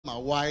my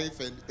wife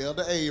and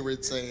Elder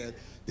Aaron saying,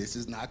 this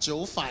is not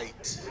your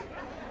fight.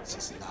 This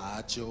is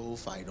not your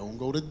fight. Don't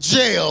go to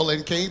jail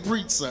and can't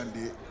preach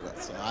Sunday.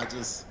 So I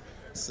just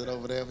sit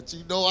over there, but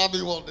you know I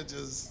be wanting to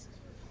just,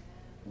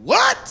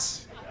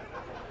 what?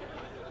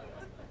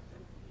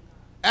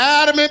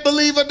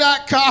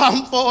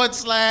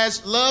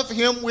 AdamandBeliever.com/love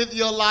him with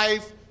your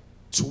life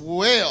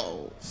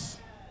 12.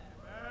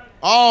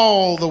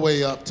 All the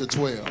way up to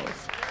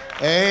 12.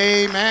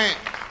 Amen.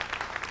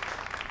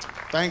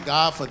 Thank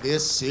God for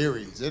this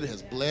series. It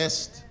has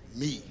blessed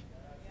me.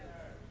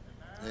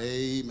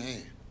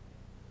 Amen.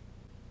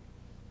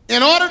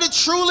 In order to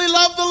truly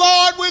love the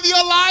Lord with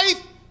your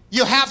life,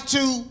 you have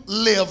to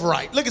live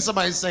right. Look at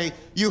somebody and say,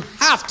 you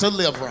have to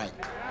live right.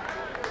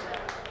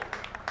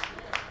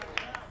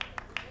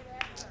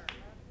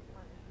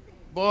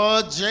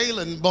 Boy,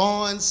 Jalen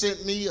Bourne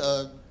sent me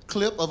a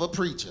clip of a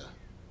preacher,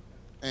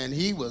 and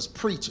he was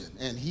preaching,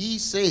 and he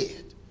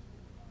said,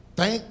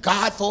 thank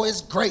God for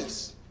his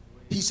grace.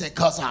 He said,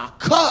 because I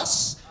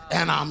cuss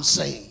and I'm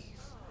saved.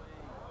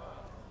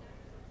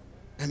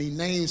 And he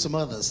named some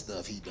other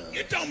stuff he does.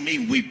 It don't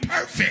mean we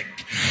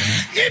perfect.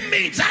 It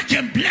means I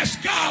can bless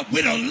God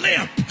with a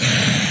limp.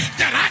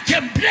 That I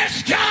can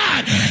bless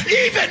God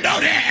even though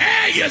there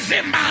are areas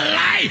in my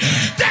life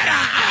that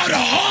are out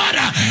of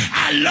order.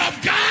 I love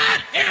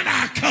God and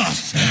I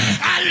cuss.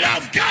 I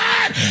love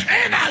God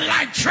and I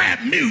like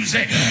trap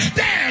music.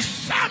 There's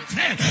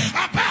something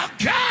about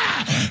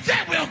God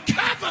that will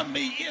cover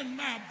me in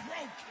my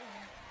broken.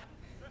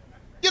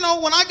 You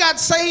know, when I got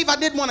saved, I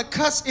didn't want to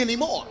cuss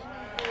anymore.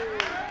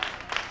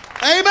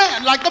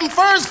 Amen. Like them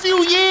first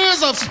few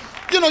years of,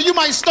 you know, you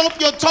might stomp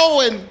your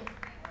toe and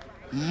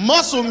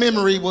muscle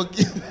memory will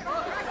get.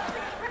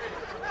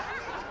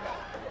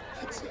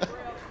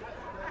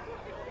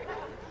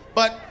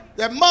 But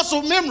that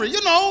muscle memory,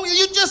 you know,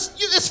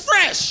 it's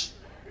fresh.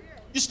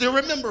 You still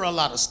remember a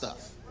lot of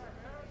stuff.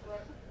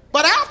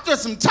 But after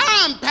some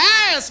time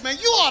passed, man,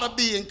 you ought to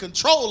be in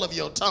control of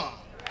your tongue.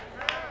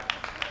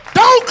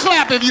 Don't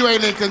clap if you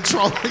ain't in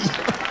control of your.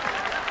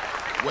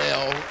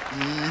 Well,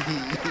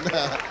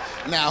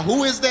 now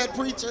who is that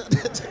preacher?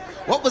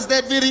 What was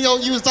that video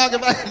you was talking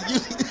about?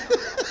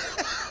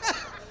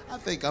 I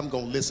think I'm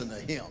gonna listen to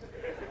him.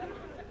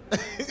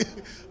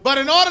 But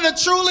in order to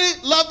truly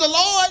love the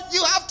Lord,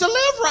 you have to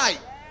live right.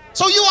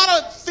 So you ought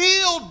to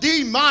feel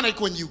demonic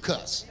when you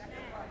cuss.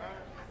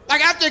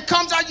 Like after it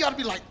comes out, you ought to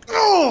be like,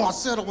 oh, I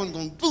said I wasn't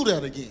gonna do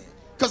that again.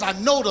 Because I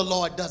know the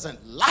Lord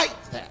doesn't like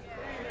that.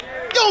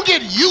 You don't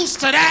get used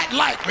to that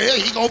like, well,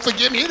 he gonna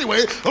forgive me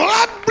anyway.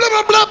 Blah, blah,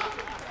 blah, blah.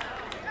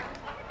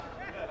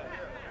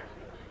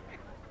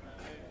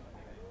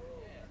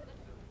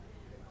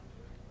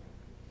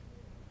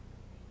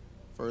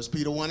 1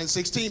 Peter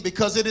 1:16,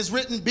 because it is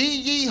written, be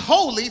ye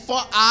holy,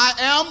 for I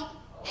am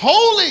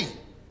holy.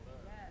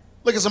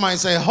 Look at somebody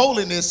and say,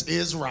 holiness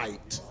is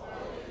right.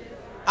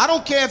 I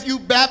don't care if you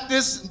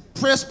Baptist,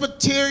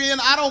 Presbyterian,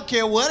 I don't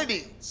care what it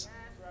is.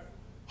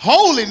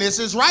 Holiness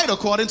is right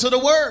according to the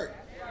word.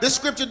 This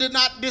scripture did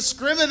not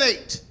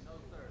discriminate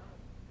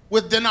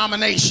with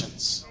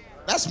denominations.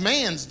 That's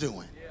man's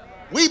doing.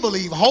 We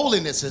believe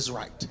holiness is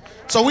right.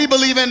 So we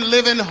believe in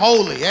living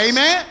holy.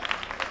 Amen?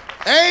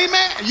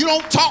 Amen. You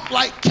don't talk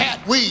like Cat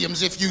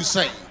Williams if you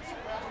save.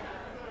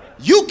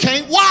 You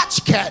can't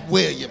watch Cat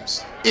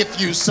Williams if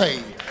you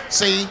save.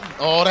 See,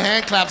 all the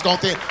hand claps going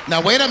through.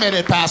 Now wait a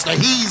minute, Pastor.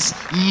 He's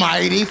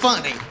mighty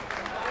funny.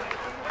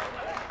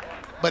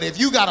 But if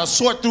you got to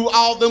sort through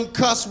all them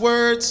cuss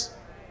words,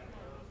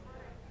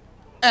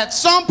 at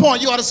some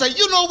point you ought to say,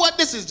 you know what?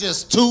 This is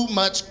just too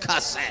much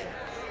cussing.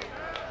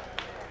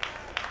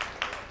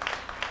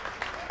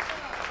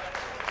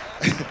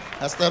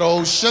 That's that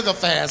old sugar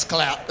fast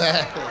clap.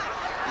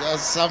 Yeah,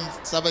 some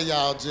of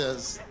y'all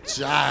just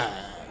jive.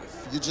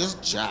 You just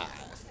jive.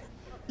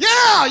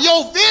 Yeah,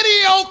 your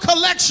video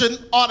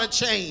collection ought to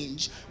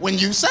change when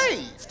you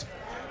saved.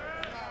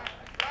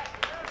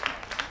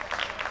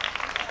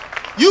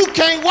 You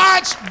can't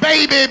watch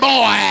Baby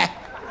Boy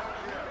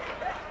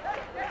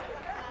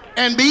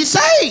and be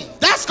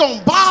saved. That's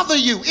gonna bother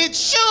you. It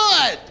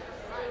should.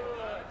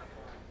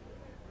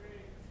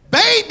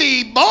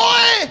 Baby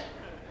Boy,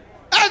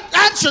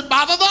 that should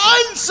bother the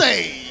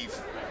unsaved.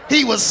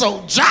 He was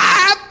so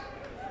jive.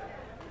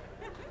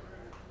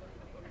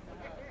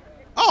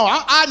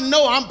 Oh, I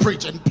know I'm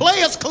preaching.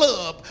 Players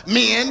Club,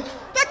 men.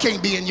 That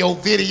can't be in your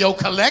video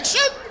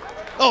collection.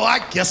 Oh, I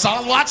guess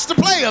I'll watch the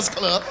Players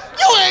Club.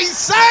 You ain't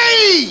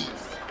saved.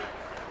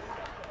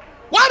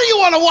 Why do you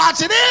want to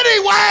watch it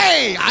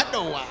anyway? I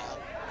know why.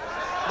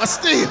 But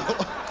still,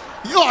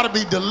 you ought to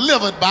be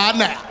delivered by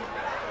now.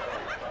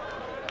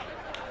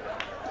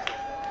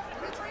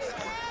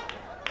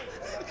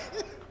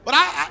 But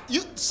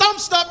some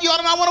stuff you ought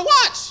to not want to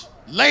watch.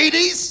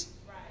 Ladies.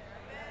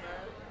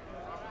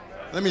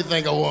 Let me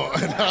think of one.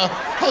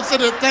 I'm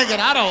sitting there thinking,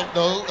 I don't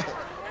know.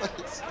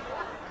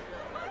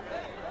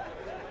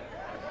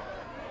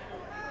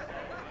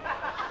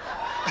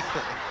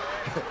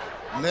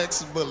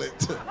 Next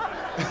bullet.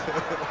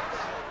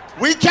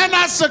 We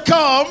cannot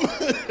succumb.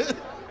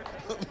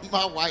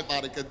 my wife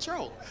out of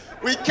control.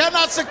 We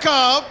cannot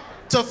succumb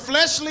to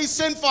fleshly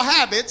sinful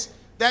habits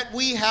that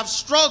we have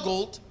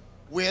struggled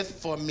with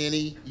for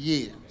many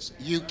years.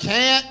 You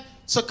can't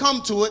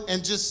succumb to it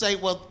and just say,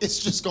 well, it's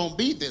just going to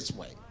be this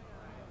way.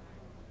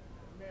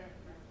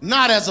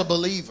 Not as a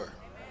believer.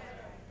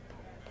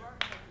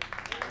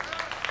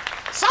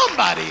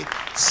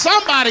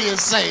 Somebody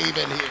is saved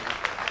in here.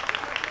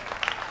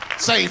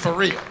 Saved for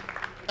real.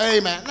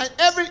 Amen. Like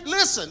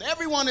listen,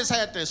 everyone has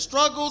had their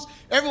struggles.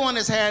 Everyone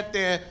has had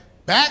their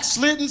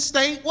backslidden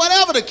state,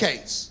 whatever the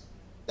case.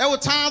 There were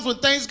times when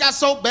things got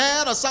so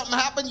bad or something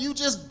happened, you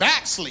just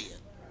backslid.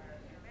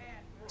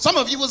 Some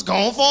of you was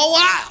gone for a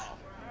while.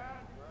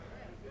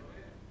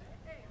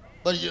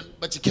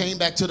 But you came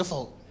back to the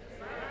fold.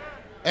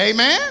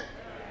 Amen?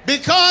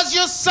 Because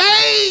you're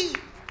saved.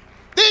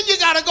 Then you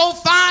got to go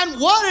find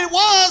what it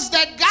was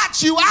that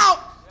got you out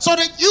so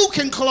that you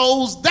can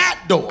close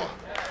that door.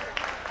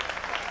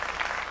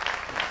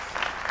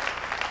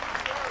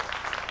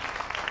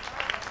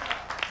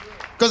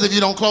 Because if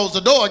you don't close the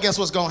door, guess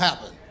what's going to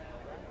happen?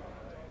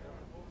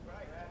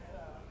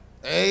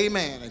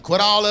 Amen. And quit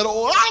all that,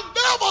 oh,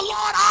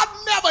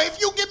 I'll never,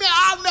 if you give me,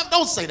 I'll never.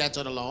 Don't say that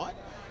to the Lord.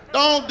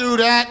 Don't do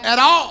that at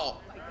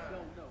all.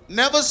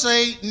 Never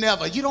say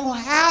never. You don't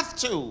have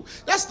to.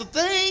 That's the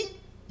thing.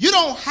 You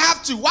don't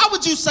have to. Why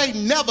would you say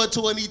never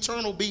to an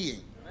eternal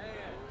being?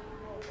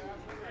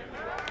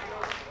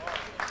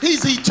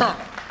 He's eternal.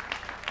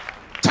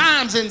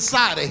 Time's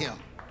inside of him.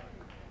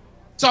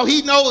 So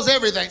he knows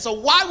everything. So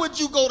why would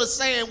you go to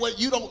saying what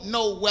you don't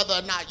know whether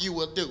or not you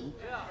will do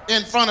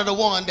in front of the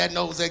one that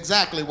knows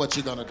exactly what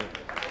you're going to do?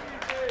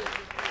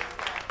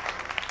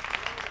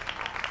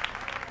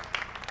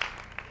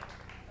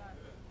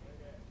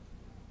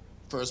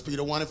 First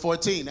Peter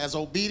 1:14, as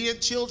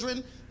obedient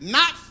children,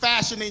 not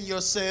fashioning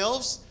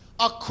yourselves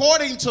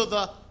according to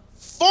the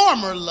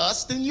former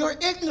lust in your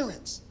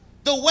ignorance.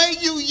 The way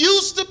you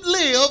used to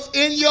live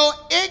in your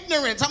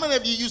ignorance. How many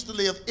of you used to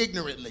live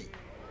ignorantly?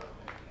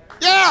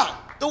 Yeah,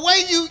 the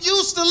way you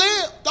used to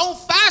live. Don't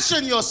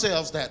fashion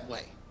yourselves that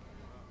way.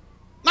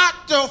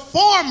 Not the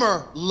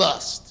former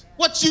lust,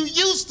 what you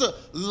used to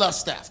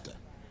lust after.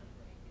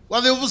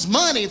 Whether it was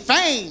money,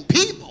 fame,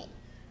 people,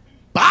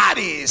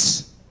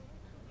 bodies,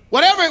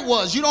 whatever it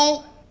was, you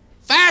don't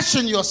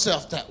fashion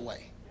yourself that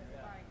way.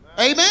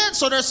 Amen?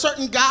 So there's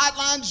certain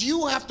guidelines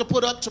you have to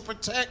put up to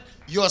protect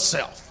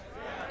yourself.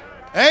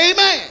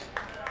 Amen.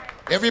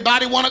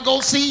 Everybody want to go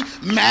see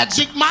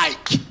Magic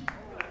Mike.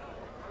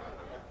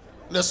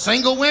 The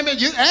single women,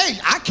 hey,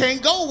 I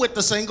can't go with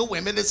the single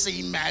women to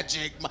see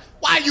Magic Mike.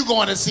 Why are you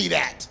going to see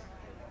that?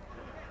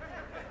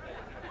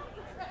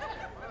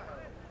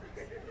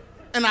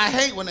 And I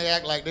hate when they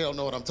act like they don't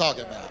know what I'm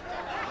talking about.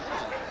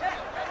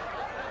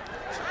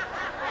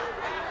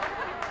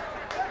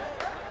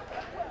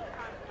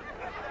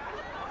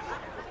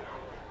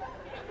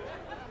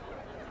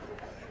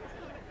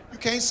 You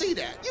can't see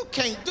that. You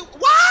can't do.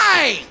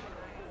 Why?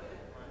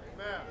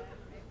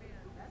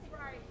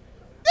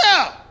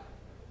 Yeah.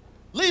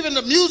 Leaving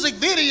the music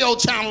video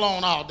channel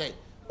on all day.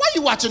 Why are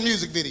you watching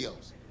music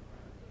videos?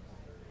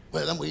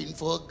 Well, I'm waiting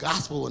for a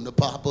gospel one to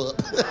pop up.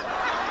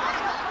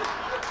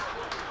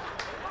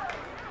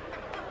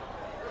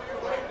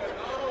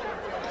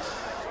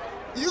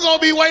 You're going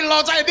to be waiting a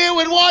long time. Then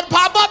when one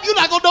pop up, you're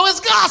not going to know it's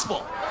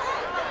gospel.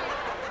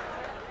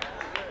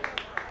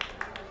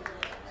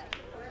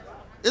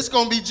 It's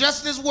going to be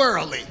just as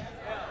worldly.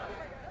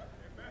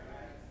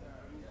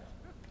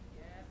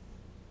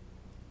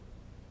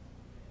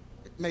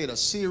 It made a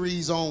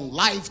series on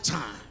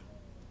Lifetime.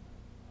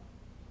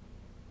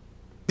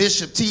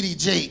 Bishop T.D.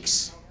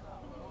 Jakes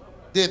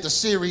did the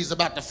series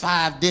about the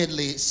 5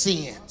 deadly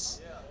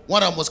sins.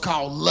 One of them was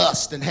called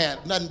Lust and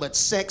had nothing but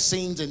sex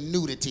scenes and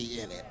nudity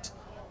in it.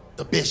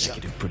 The bishop.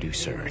 Executive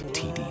producer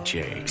T.D.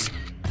 Jakes.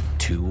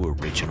 2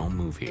 original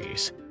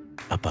movies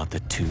about the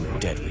 2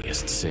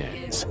 deadliest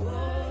sins.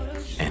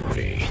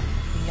 Envy.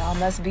 Y'all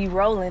must be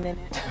rolling in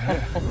it.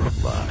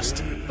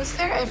 Lust. Was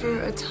there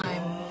ever a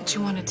time that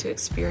you wanted to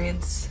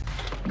experience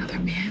another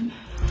man?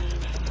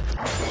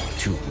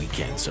 2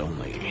 weekends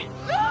only.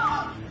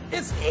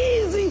 It's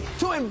easy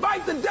to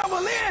invite the devil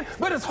in,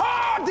 but it's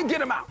hard to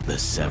get him out. The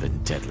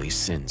 7 Deadly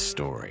Sins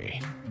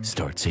story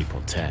starts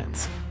April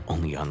 10th,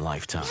 only on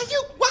Lifetime.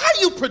 Why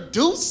are you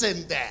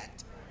producing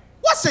that?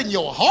 What's in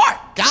your heart,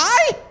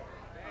 guy?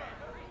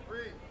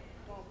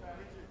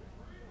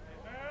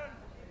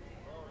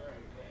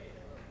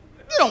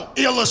 You don't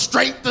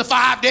illustrate the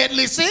 5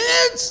 deadly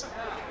sins.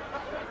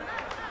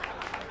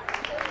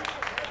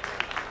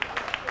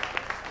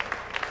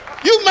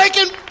 You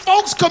making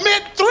folks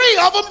commit 3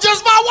 of them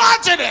just by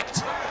watching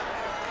it.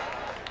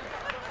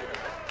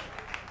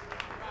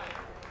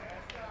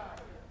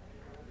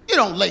 You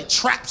don't lay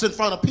traps in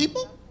front of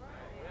people.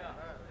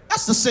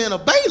 That's the sin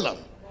of Balaam.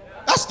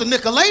 That's the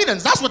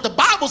Nicolaitans. That's what the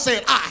Bible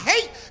said. I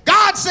hate.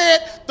 God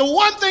said the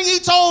one thing he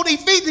told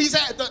Ephesians, he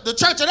said, the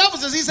church at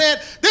Ephesus, he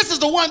said, this is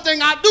the one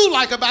thing I do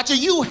like about you.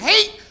 You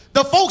hate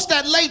the folks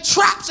that lay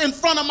traps in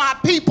front of my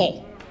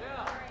people.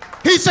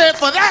 He said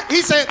for that,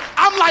 he said,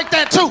 I'm like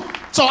that too.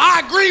 So So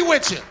I agree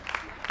with you.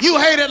 You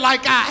hate it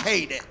like I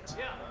hate it.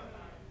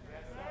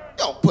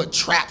 Don't put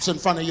traps in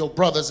front of your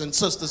brothers and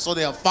sisters so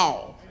they'll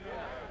fall.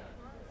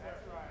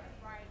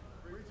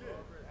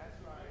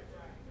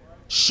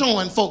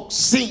 Showing folks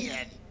sin.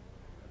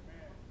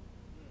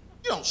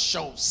 You don't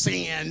show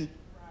sin.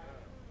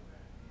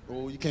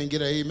 Oh, you can't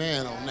get an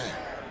amen on that.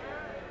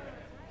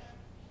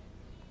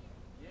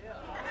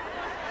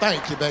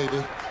 Thank you,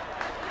 baby.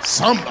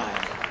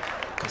 Somebody.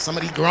 Because some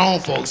of these grown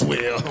folks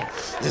will.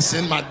 It's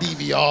in my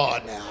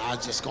DVR now. I'm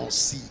just going to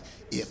see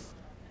if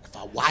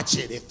I watch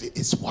it,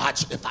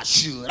 if I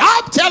should.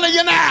 I'm telling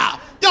you now,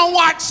 you don't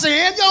watch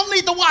sin. You don't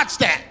need to watch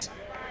that.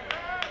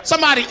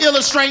 Somebody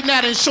illustrating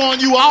that and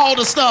showing you all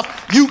the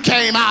stuff you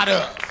came out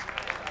of.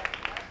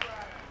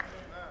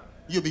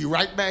 You'll be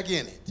right back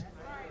in it.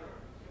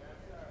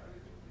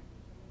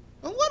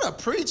 Well, what a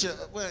preacher.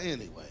 Well,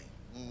 anyway,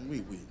 we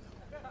know.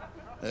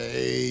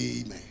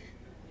 Amen.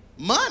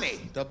 Money.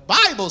 The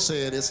Bible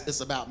said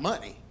it's about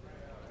money.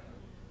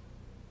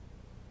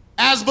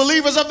 As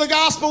believers of the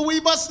gospel, we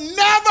must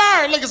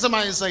never, look at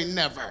somebody and say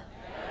never.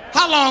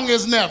 How long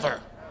is never?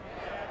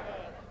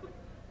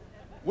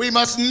 We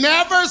must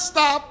never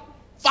stop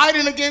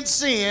fighting against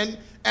sin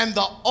and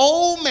the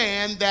old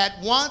man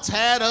that once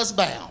had us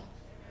bound.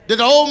 Did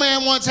the old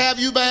man once have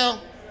you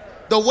bound?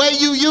 The way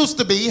you used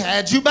to be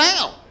had you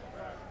bound.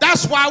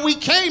 That's why we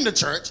came to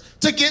church,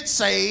 to get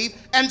saved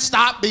and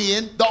stop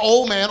being the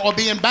old man or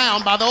being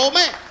bound by the old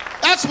man.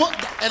 That's what,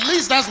 at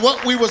least that's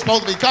what we were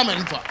supposed to be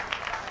coming for.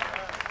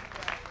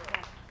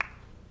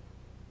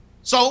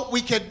 So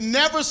we could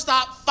never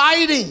stop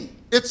fighting.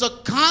 It's a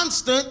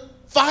constant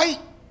fight.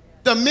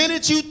 The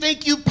minute you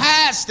think you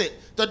passed it,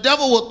 the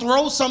devil will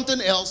throw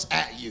something else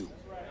at you.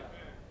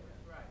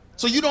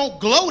 So you don't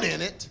gloat in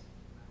it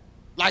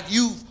like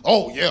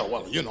oh yeah,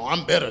 well,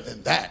 I'm better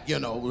than that,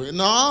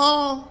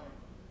 No.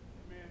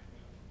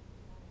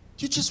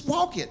 You just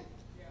walk it.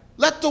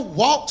 Let the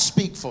walk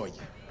speak for you.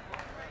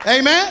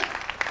 Amen?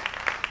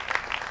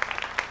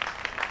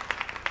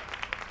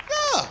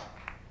 Yeah.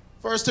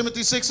 1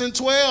 Timothy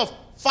 6:12.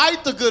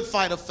 Fight the good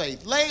fight of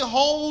faith. Lay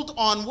hold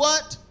on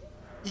what?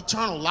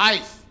 Eternal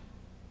life.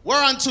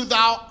 Whereunto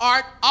thou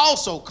art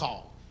also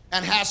called,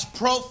 and hast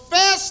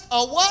professed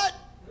a what?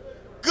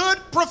 Good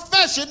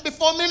profession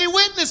before many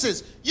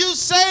witnesses. You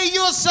say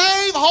you're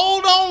saved,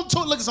 hold on to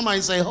it. Look at somebody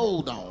and say,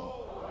 hold on.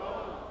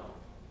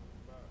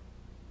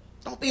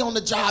 Don't be on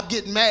the job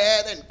getting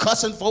mad and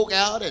cussing folk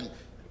out and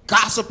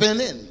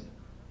gossiping and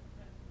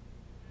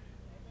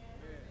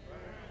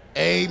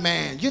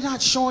amen. You're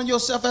not showing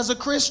yourself as a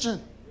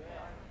Christian.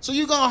 So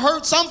you're going to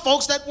hurt some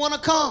folks that want to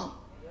come.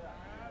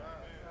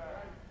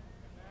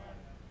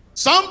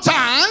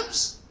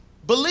 Sometimes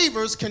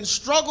believers can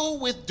struggle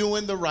with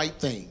doing the right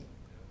thing.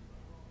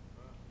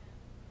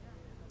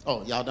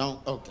 Oh, y'all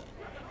don't? Okay.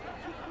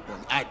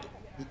 Well, I do.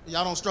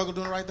 Y'all don't struggle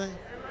doing the right thing?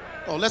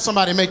 Oh, let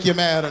somebody make you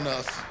mad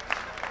enough.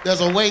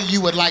 There's a way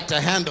you would like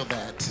to handle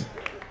that,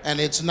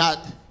 and it's not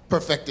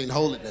perfecting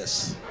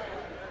holiness.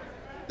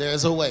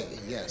 There's a way,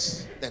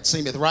 yes, that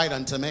seemeth right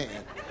unto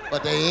man,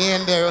 but the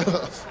end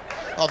thereof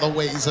are the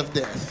ways of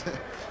death.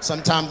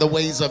 Sometimes the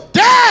ways of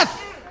death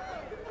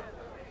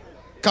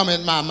come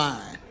in my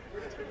mind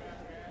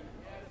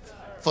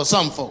for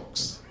some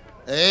folks.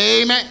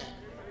 Amen.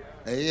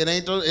 It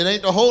ain't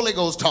the Holy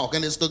Ghost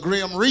talking, it's the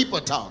Grim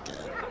Reaper talking.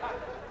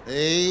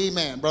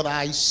 Amen. Brother,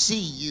 I see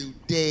you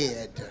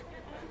dead.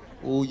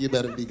 Oh, you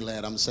better be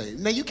glad I'm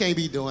saved. Now, you can't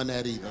be doing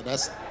that either.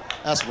 That's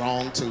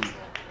wrong, too.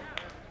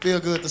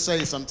 Feel good to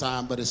say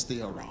sometime, but it's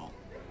still wrong.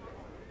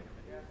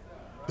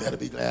 Better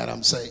be glad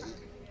I'm saved.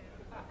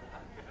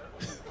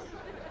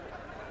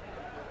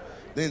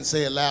 Then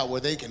say it loud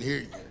where they can hear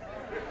you.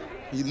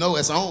 You know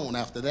it's on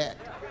after that.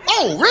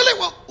 Oh, really?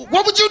 Well,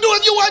 what would you do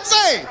if you weren't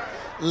saved?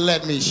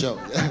 Let me show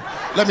you.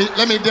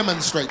 Let me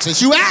demonstrate.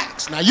 Since you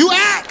asked. Now, you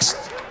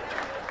asked.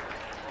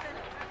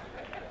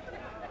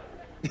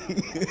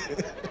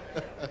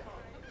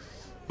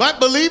 But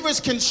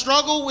believers can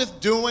struggle with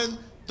doing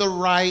the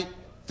right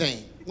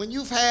thing. When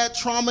you've had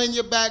trauma in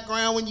your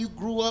background, when you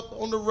grew up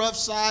on the rough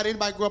side,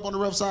 anybody grew up on the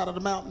rough side of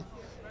the mountain?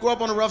 Grew up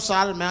on the rough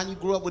side of the mountain, you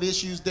grew up with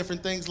issues,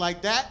 different things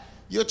like that.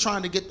 You're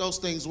trying to get those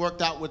things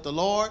worked out with the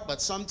Lord,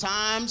 but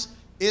sometimes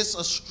it's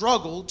a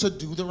struggle to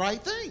do the right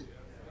thing.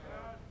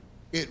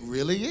 It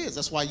really is.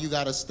 That's why you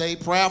got to stay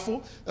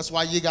prayerful. That's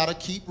why you got to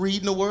keep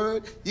reading the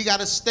word. You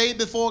got to stay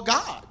before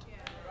God.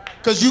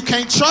 Because you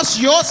can't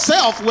trust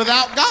yourself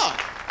without God.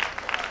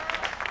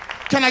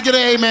 Can I get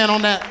an amen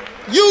on that?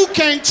 You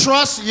can't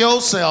trust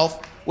yourself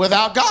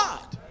without God.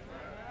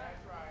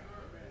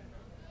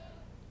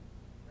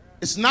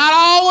 It's not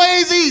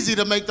always easy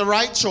to make the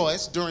right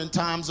choice during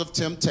times of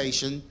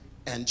temptation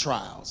and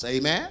trials.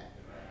 Amen?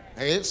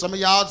 Hey, some of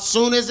y'all, as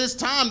soon as it's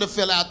time to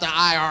fill out the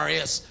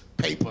IRS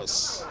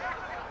papers,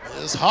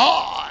 it's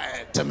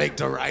hard to make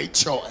the right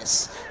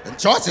choice. The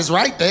choice is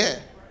right there.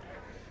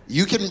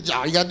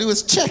 All you gotta do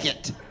is check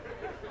it.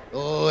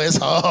 Oh, it's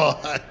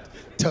hard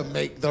to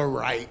make the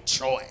right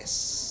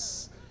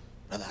choice.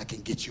 Brother, I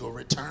can get you a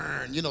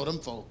return. You know them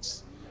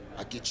folks.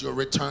 I get you a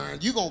return.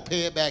 You gonna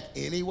pay it back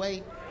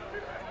anyway?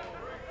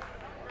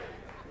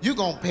 You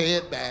gonna pay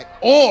it back,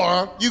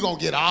 or you gonna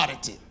get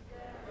audited.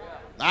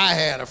 I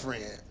had a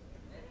friend,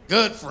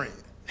 good friend.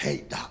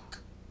 Hey, doc,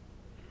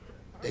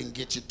 they can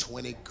get you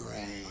 20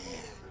 grand,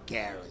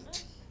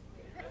 guaranteed.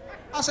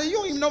 I say, you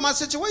don't even know my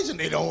situation.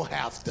 They don't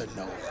have to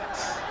know it.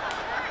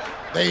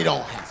 They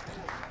don't have to know.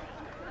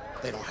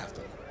 They don't have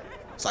to know.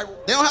 It's like,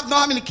 they don't have to know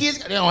how many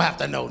kids, they don't have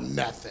to know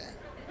nothing.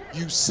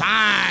 You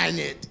sign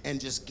it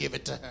and just give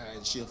it to her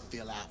and she'll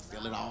fill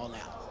it all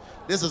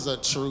out. This is a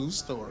true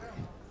story.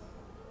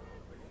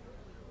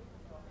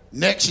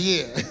 Next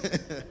year,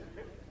 I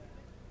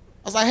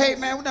was like, hey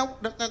man, now,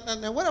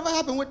 whatever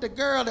happened with the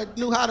girl that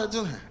knew how to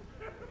do it?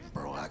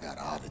 Bro, I got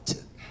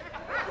audited.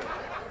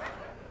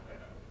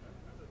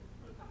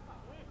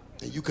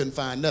 And you couldn't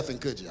find nothing,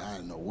 could you? I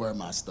didn't know where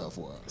my stuff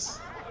was.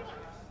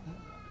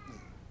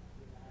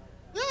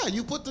 Yeah,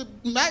 you put the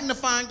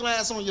magnifying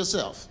glass on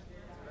yourself.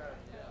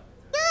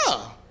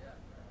 Yeah.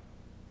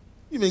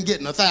 You've been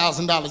getting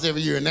 $1,000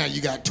 every year and now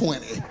you got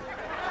 20.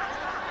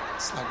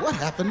 It's like, what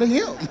happened to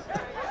him?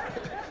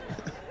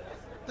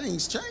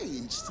 Things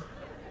changed.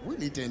 We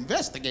need to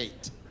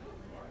investigate.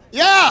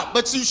 Yeah,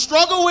 but you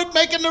struggle with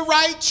making the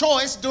right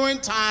choice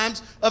during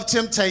times of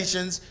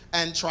temptations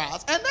and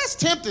trials. And that's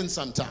tempting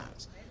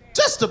sometimes.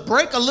 Just to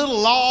break a little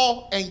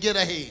law and get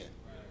ahead.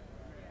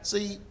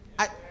 See,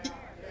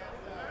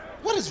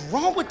 what is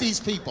wrong with these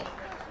people?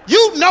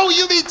 You know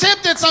you be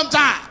tempted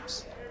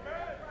sometimes.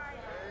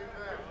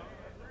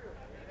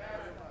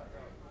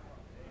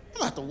 I'm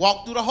gonna have to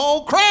walk through the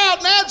whole crowd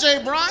now,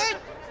 Jay Bryant,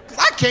 because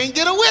I can't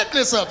get a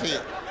witness up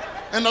here.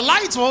 And the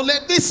lights won't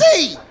let me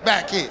see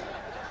back here.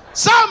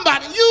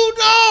 Somebody, you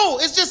know,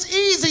 it's just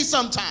easy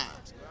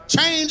sometimes.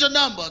 Change a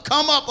number,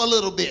 come up a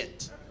little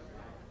bit.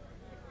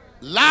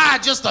 Lie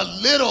just a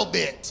little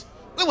bit.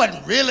 It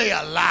wasn't really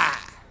a lie.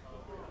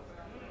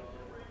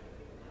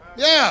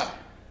 Yeah,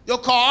 your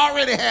car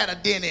already had a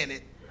dent in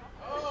it.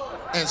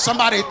 And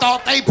somebody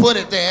thought they put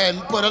it there and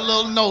put a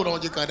little note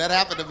on your car. That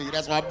happened to me,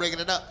 that's why I'm bringing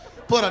it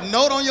up. Put a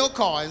note on your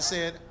car and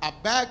said, I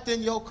backed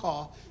in your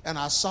car and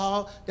I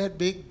saw that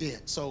big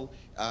dent. So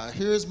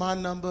here's my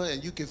number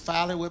and you can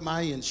file it with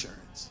my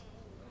insurance.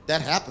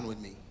 That happened with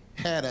me.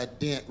 Had a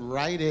dent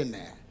right in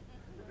there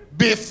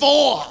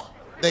before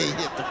they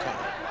hit the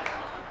car.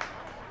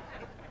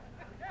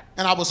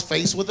 And I was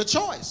faced with a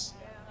choice.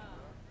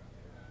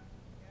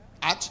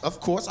 I chose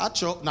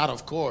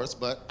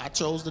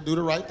to do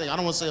the right thing. I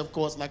don't want to say of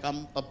course like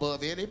I'm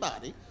above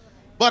anybody,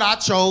 but I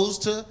chose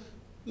to,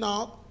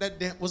 no, that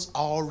dent was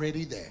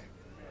already there.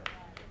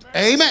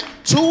 Amen.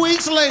 2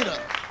 weeks later,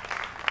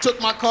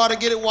 took my car to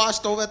get it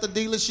washed over at the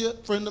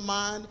dealership. Friend of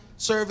mine,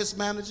 service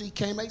manager, he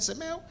came in, he said,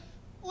 man,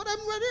 what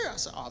happened right here? I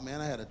said, oh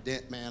man, I had a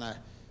dent, man.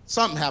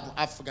 Something happened,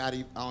 I forgot,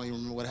 I don't even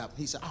remember what happened.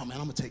 He said, oh man,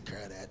 I'm gonna take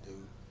care of that, dude.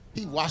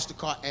 He washed the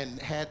car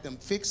and had them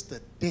fix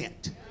the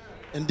dent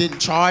and didn't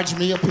charge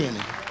me a penny.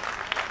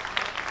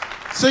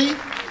 See?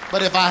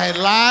 But if I had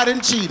lied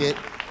and cheated,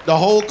 the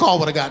whole car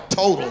would have got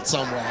totaled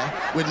somewhere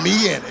with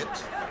me in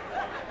it.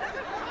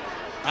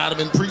 I'd have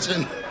been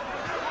preaching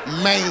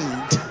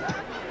maimed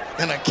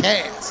in a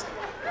cast,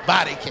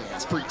 body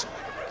cast preaching.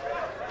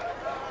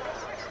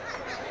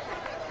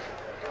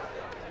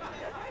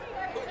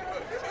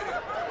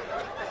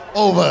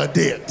 Over a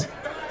dent.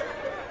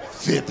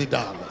 $50.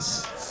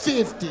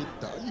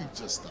 $50. You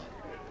just thought.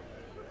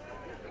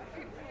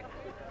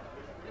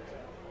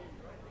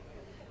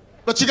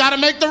 But you got to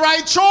make the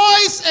right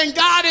choice, and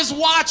God is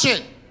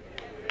watching.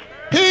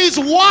 He's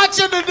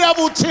watching the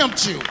devil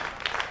tempt you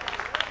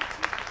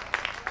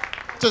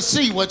to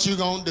see what you're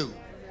going to do.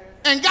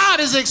 And God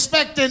is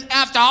expecting,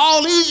 after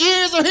all these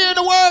years of hearing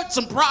the word,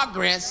 some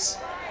progress.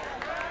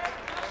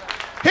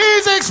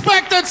 He's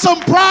expecting some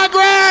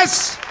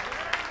progress.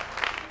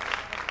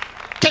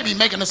 Can't be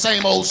making the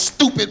same old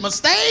stupid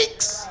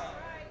mistakes.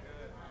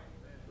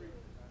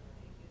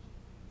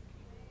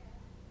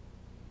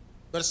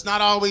 But it's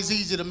not always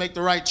easy to make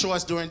the right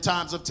choice during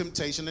times of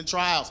temptation and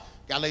trials.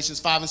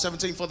 Galatians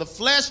 5:17, for the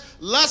flesh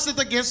lusteth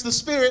against the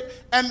spirit,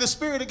 and the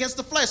spirit against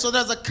the flesh. So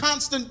there's a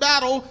constant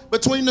battle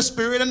between the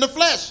spirit and the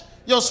flesh.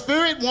 Your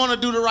spirit want to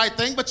do the right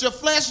thing, but your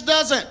flesh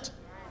doesn't.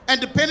 And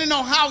depending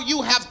on how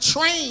you have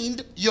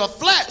trained your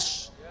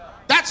flesh,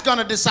 that's going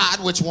to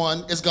decide which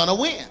one is going to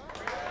win.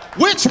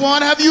 Which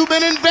one have you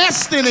been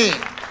investing in?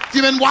 If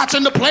you've been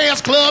watching the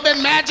Players Club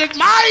and Magic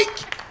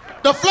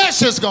Mike, the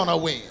flesh is going to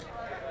win.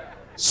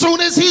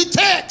 Soon as he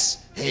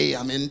texts, hey,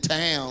 I'm in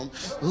town.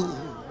 Ooh.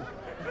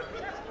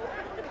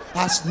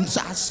 I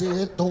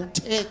said, don't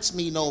text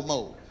me no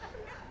more.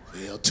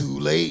 Well, too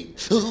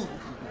late. Ooh.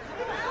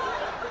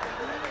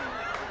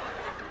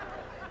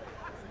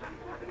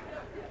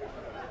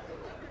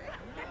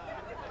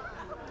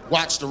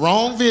 Watch the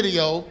wrong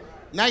video.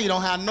 Now you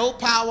don't have no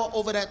power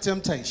over that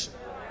temptation.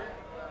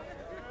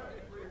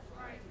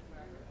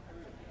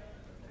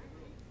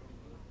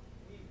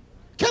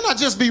 Can I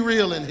just be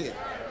real in here?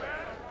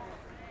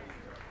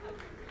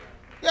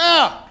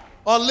 Yeah,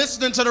 or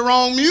listening to the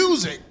wrong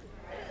music.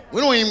 We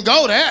don't even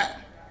go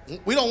there.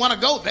 We don't want to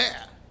go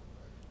there.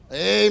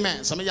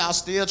 Amen. Some of y'all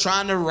still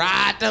trying to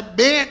ride the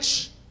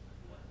bench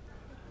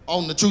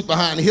on the truth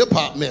behind the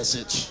hip-hop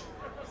message.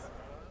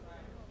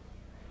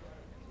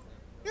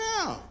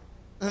 Yeah.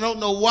 I don't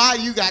know why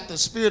you got the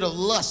spirit of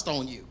lust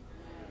on you.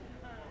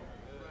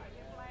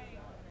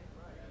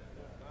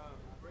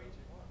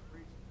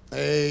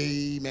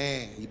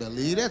 Amen. You better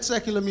leave that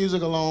secular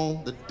music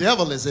alone. The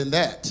devil is in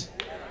that.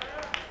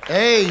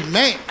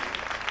 Amen.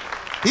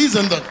 He's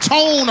in the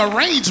tone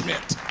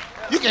arrangement.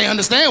 You can't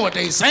understand what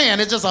they're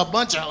saying. It's just a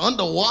bunch of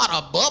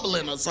underwater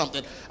bubbling or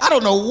something. I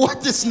don't know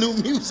what this new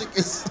music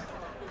is.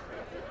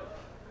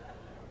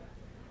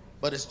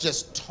 But it's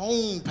just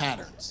tone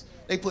patterns.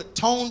 They put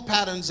tone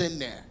patterns in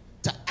there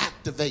to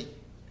activate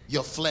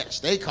your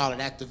flesh. They call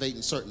it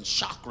activating certain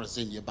chakras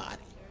in your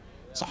body.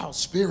 It's all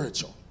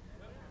spiritual.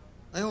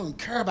 They don't even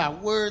care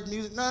about words,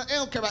 music. No, they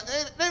don't care about.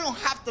 They don't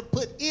have to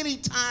put any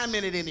time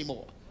in it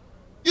anymore.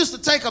 Used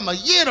to take them a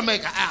year to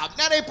make an album.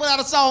 Now they put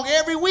out a song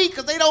every week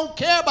because they don't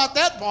care about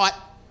that part.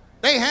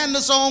 They hand the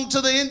song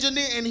to the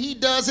engineer and he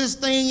does his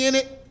thing in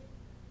it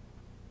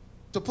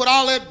to put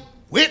all that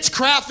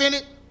witchcraft in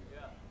it.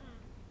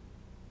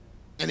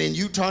 And then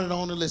you turn it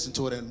on and listen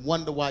to it and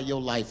wonder why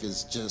your life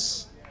is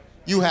just,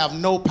 you have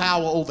no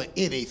power over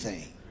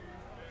anything.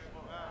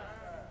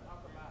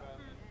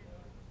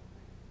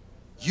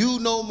 You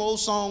know more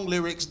song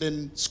lyrics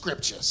than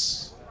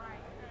scriptures.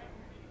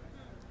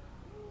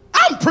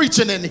 I'm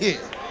preaching in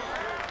here.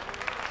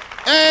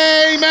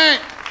 Amen.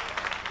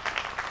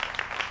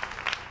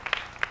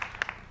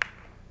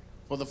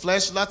 For the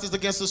flesh lusts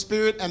against the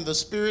spirit, and the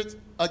spirit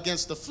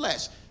against the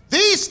flesh.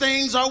 These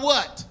things are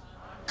what?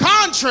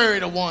 Contrary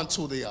to one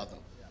to the other.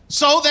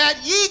 So that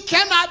ye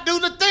cannot do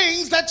the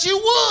things that you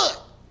would.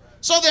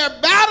 So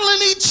they're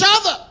battling each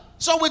other.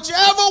 So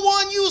whichever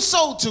one you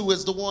sow to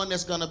is the one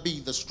that's going to be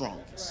the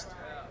strongest.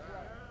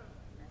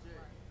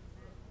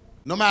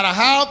 No matter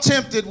how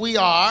tempted we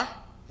are,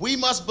 we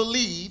must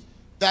believe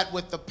that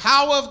with the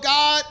power of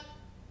God,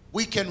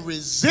 we can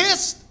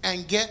resist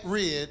and get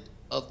rid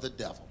of the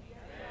devil.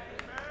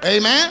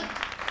 Amen?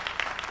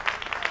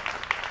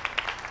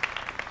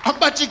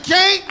 But you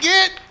can't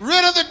get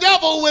rid of the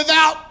devil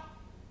without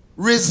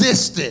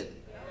resisting.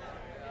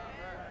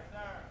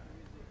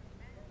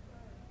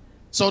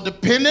 So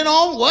depending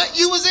on what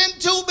you was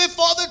into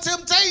before the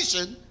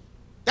temptation,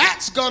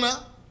 that's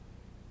gonna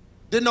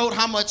denote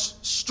how much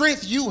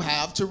strength you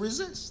have to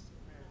resist.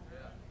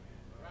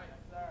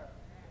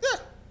 Yeah.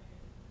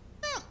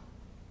 Yeah.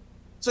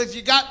 So if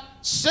you got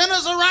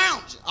sinners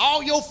around you,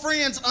 all your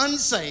friends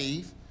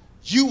unsaved,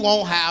 you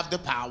won't have the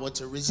power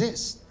to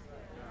resist.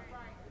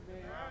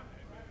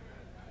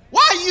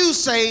 Why you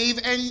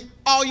saved and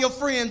all your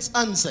friends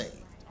unsaved?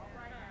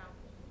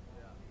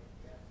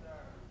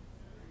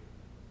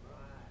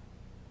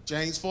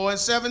 James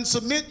 4:7,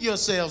 submit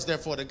yourselves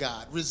therefore to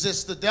God.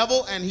 Resist the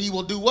devil and he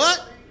will do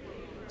what?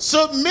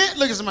 Submit.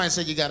 Look at somebody and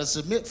say you got to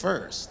submit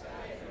first.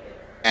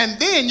 And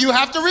then you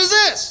have to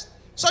resist.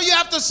 So you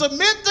have to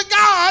submit to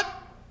God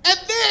and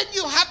then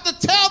you have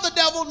to tell the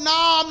devil, no,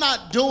 I'm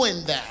not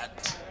doing that.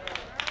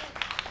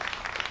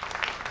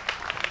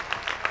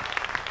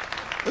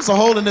 There's a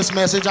hole in this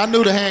message. I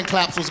knew the hand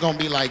claps was going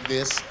to be like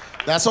this.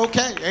 That's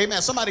okay.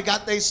 Amen. Somebody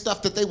got their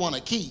stuff that they want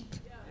to keep.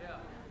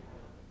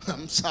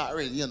 I'm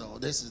sorry, you know,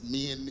 this is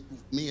me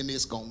and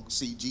this going to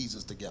see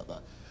Jesus together.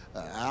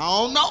 I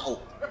don't know.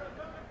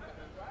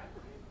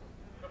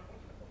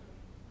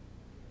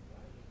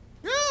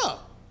 Yeah.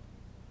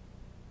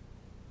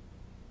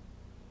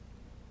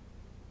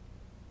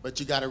 But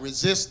you got to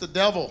resist the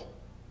devil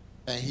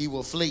and he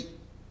will flee.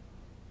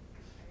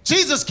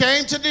 Jesus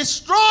came to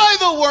destroy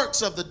the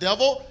works of the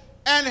devil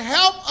and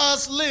help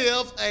us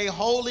live a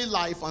holy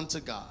life unto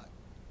God.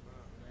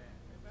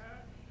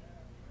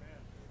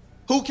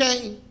 Who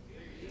came?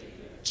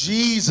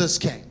 Jesus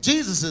came.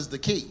 Jesus is the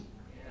key.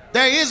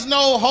 There is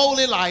no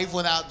holy life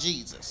without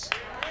Jesus.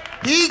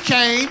 He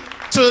came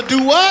to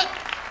do what?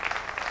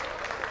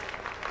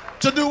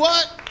 To do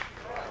what?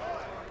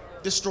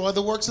 Destroy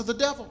the works of the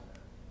devil.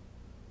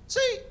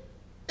 See,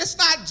 it's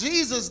not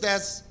Jesus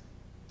that's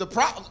the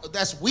problem,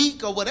 that's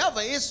weak or whatever.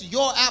 It's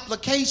your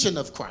application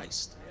of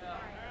Christ.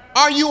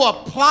 Are you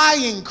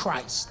applying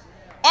Christ?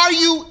 Are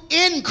you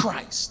in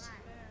Christ?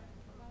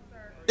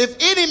 If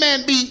any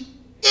man be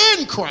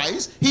in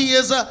Christ, he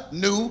is a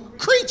new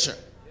creature.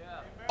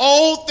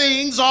 Old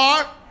things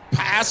are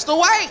passed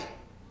away.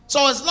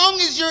 So as long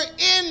as you're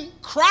in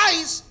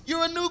Christ,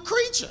 you're a new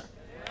creature.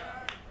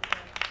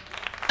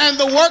 And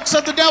the works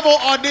of the devil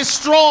are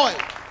destroyed.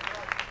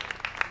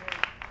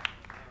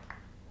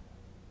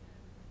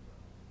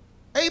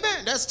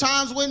 Amen. There's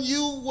times when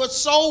you were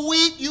so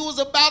weak, you was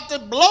about to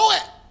blow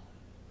it.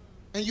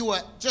 And you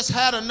just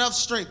had enough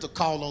strength to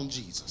call on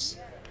Jesus.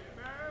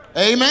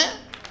 Amen.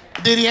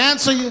 Did he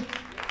answer you?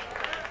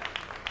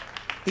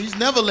 He's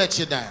never let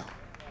you down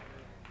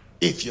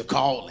if you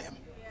call him.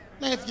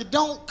 Now, if you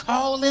don't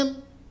call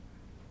him,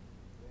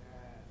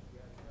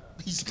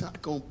 he's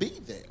not going to be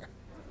there.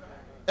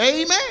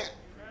 Amen.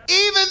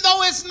 Even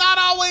though it's not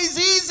always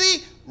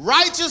easy,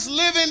 righteous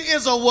living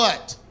is a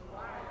what?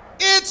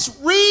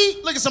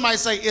 Look at somebody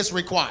say it's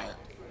required.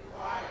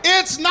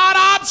 It's not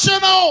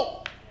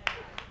optional.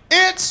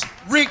 It's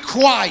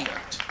required.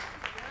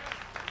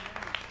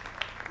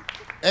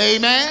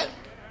 Amen.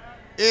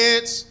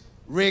 It's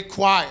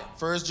required.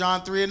 1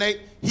 John 3:8.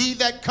 He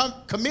that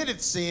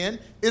committed sin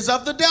is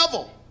of the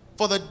devil,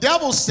 for the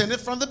devil sinned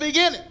from the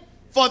beginning.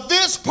 For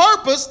this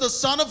purpose the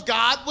Son of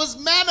God was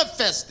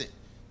manifested,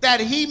 that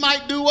he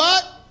might do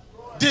what?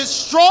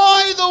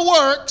 Destroy the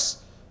works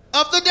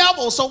of the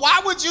devil. So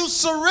why would you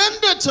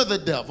surrender to the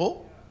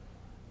devil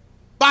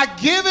by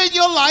giving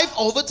your life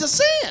over to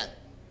sin?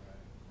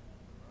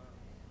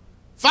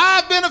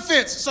 5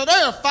 benefits. So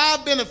there are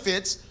 5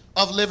 benefits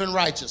of living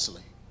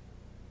righteously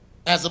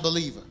as a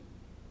believer,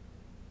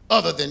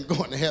 other than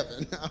going to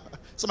heaven.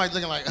 Somebody's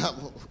looking like,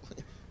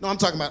 no, I'm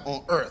talking about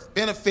on earth.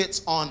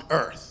 Benefits on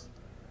earth.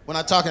 We're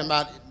not talking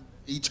about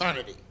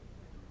eternity.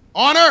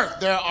 On earth,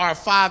 there are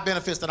 5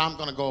 benefits that I'm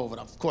going to go over.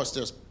 Of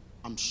course,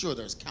 I'm sure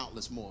there's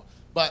countless more.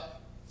 But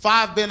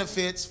 5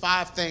 benefits,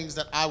 5 things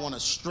that I want to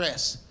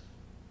stress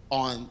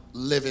on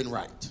living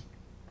right.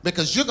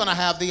 Because you're going to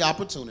have the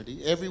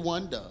opportunity.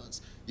 Everyone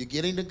does. You're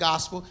getting the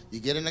gospel.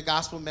 You're getting the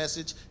gospel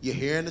message. You're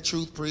hearing the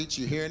truth preached.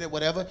 You're hearing it,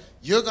 whatever.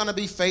 You're going to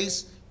be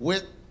faced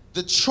with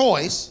the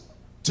choice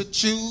to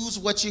choose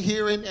what you're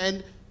hearing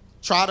and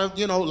try to,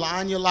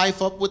 line your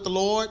life up with the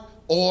Lord,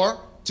 or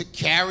to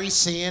carry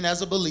sin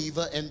as a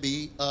believer and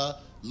be a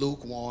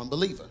lukewarm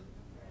believer.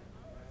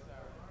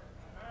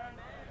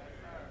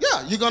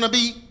 Yeah, you're going to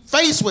be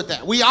faced with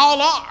that. We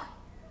all are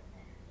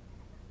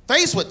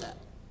faced with that.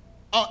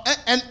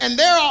 And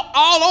they're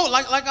all over,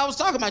 like I was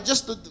talking about,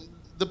 just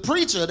the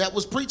preacher that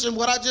was preaching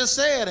what I just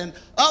said, and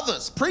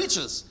others,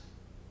 preachers,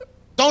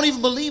 don't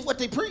even believe what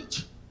they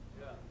preach.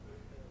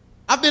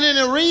 I've been in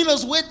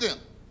arenas with them,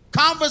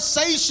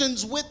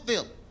 conversations with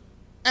them,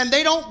 and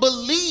they don't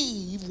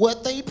believe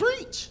what they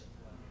preach.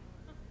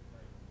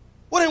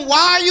 Well, then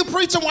why are you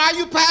preaching? Why are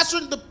you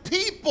pastoring? The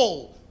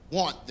people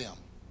want them.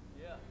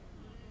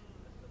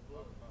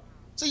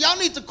 So y'all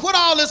need to quit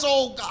all this,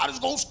 God is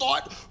going to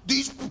start,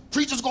 these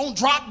preachers going to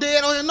drop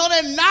dead. No,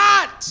 they're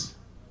not.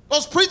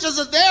 Those preachers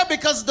are there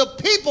because the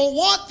people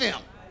want them.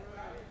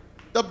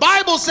 The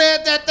Bible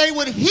said that they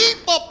would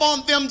heap up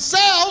on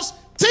themselves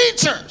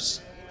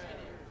teachers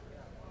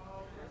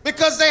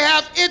because they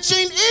have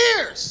itching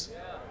ears.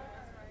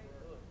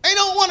 They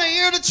don't want to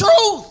hear the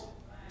truth.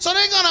 So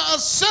they're going to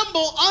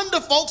assemble under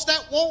folks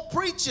that won't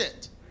preach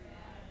it.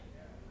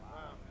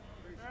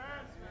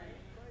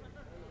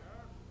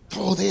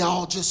 Oh, they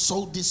all just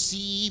so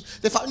deceived.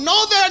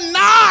 No, they're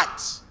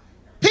not.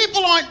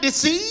 People aren't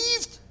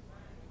deceived.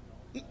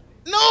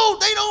 No,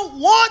 they don't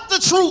want the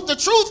truth. The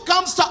truth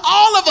comes to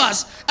all of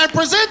us and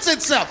presents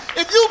itself.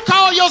 If you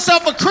call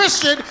yourself a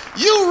Christian,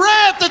 you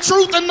read the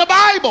truth in the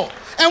Bible.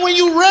 And when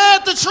you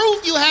read the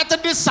truth, you had to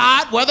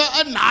decide whether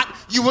or not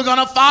you were going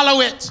to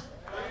follow it.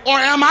 Or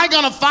am I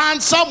going to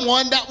find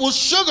someone that will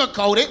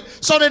sugarcoat it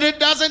so that it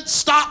doesn't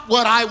stop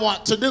what I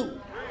want to do?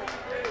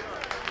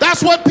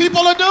 That's what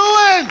people are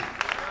doing.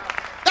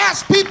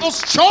 That's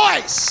people's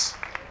choice.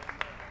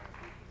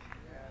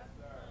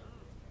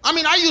 I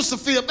mean, I used to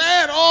feel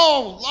bad.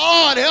 Oh,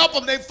 Lord, help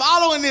them. They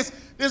following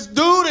this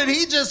dude, and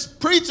he just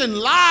preaching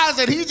lies,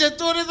 and he just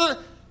doing this.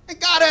 And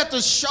God had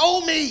to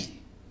show me.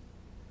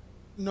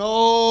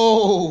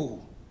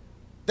 No,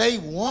 they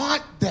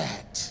want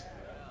that.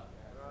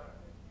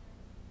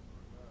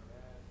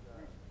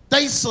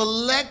 They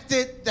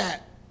selected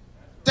that.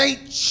 They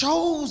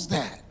chose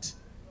that.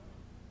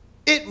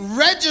 It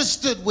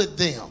registered with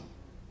them.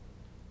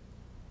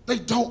 They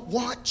don't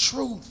want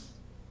truth.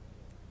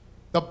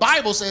 The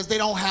Bible says they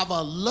don't have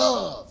a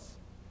love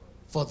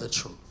for the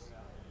truth.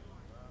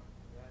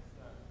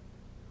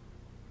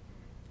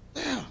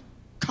 Yeah,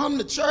 come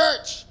to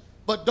church,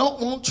 but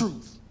don't want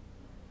truth.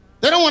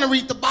 They don't want to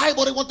read the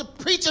Bible. They want the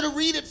preacher to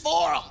read it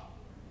for them.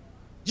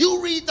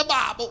 You read the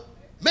Bible,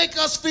 make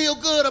us feel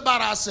good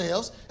about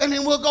ourselves, and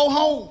then we'll go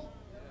home.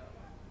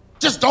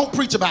 Just don't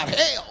preach about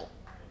hell.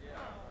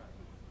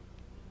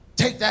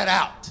 Take that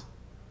out.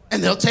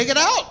 And they'll take it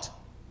out.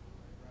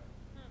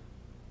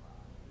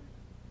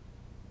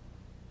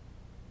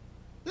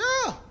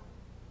 Yeah.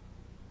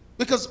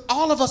 Because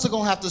all of us are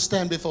going to have to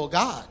stand before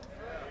God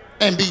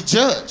and be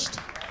judged.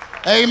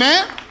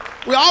 Amen?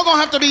 We're all going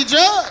to have to be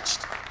judged.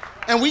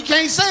 And we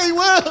can't say,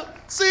 well,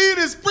 see,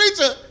 this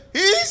preacher,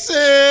 he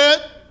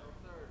said.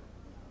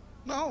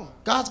 No.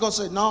 God's going to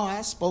say, no,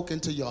 I spoke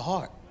into your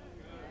heart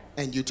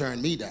and you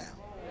turned me down.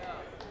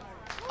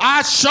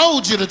 I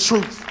showed you the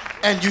truth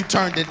and you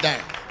turned it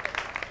down.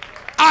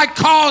 I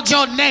called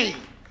your name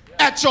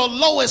at your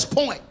lowest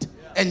point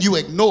and you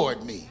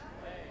ignored me.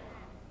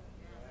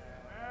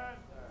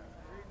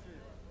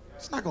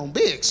 It's not going to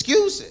be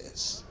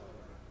excuses.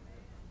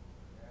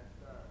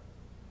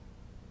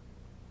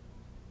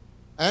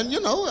 And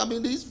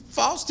these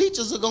false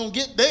teachers are going to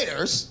get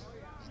theirs.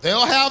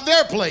 They'll have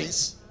their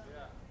place.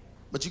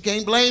 But you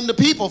can't blame the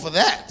people for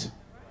that.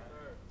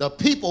 The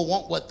people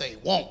want what they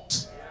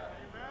want.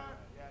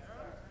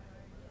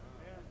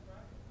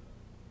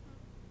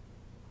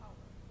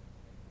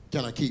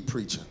 Can I keep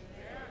preaching?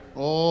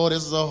 Oh,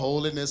 this is a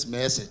holiness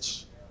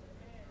message.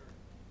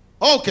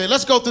 Okay,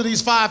 let's go through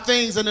these 5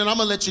 things and then I'm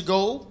going to let you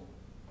go.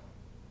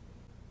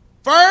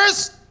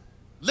 First,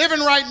 living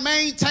right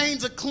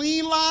maintains a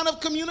clean line of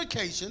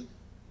communication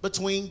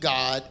between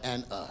God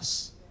and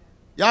us.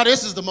 Y'all,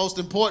 this is the most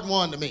important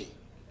one to me.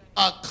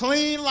 A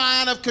clean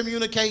line of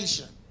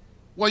communication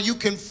where you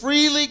can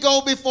freely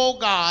go before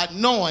God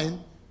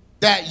knowing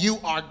that you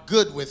are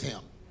good with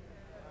him.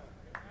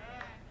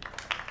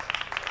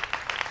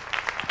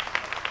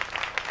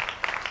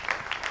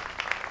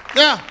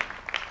 Yeah,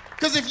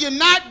 because if you're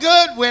not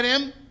good with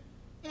him,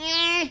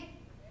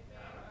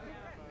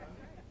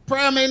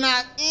 prayer may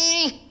not,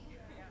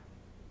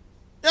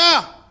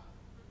 yeah,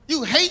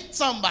 you hate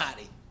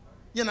somebody,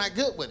 you're not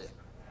good with it.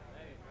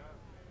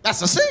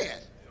 That's a sin.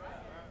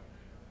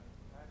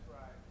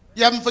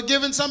 You haven't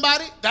forgiven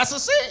somebody? That's a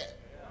sin.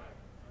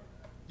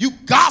 You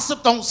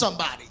gossiped on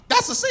somebody?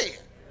 That's a sin.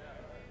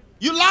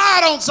 You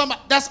lied on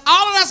somebody. That's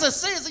all of that's a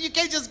sin. So you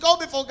can't just go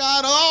before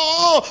God.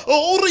 Oh,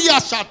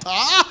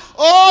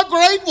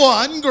 great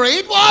one,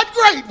 great one,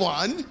 great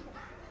one.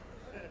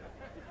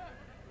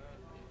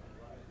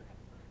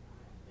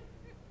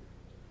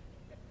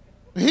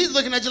 He's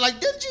looking at you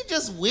like, didn't you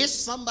just wish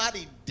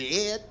somebody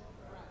dead?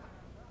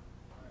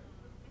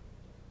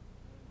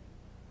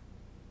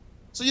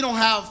 So you don't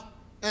have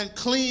a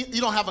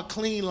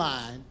clean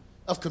line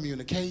of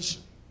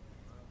communication.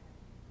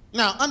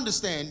 Now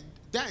understand,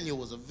 Daniel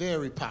was a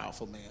very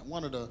powerful man,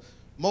 one of the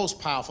most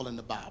powerful in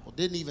the Bible.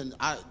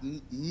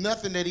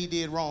 Nothing that he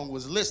did wrong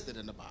was listed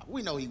in the Bible.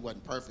 We know he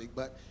wasn't perfect,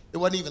 but it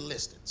wasn't even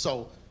listed.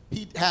 So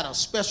he had a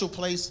special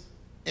place,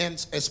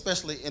 and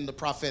especially in the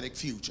prophetic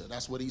future.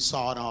 That's what he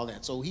saw and all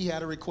that. So he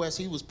had a request,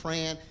 he was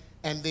praying,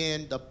 and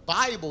then the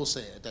Bible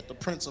said that the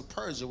prince of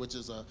Persia, which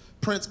is a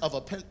prince of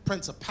a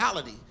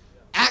principality,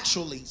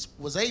 actually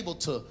was able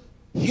to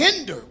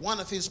hinder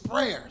one of his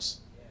prayers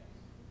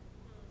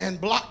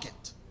and block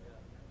it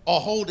or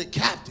hold it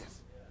captive.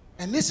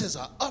 And this is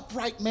an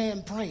upright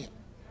man praying.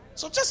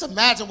 So just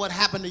imagine what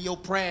happened to your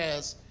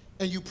prayers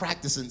and you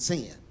practicing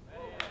sin.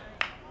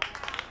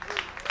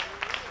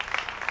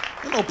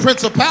 You know,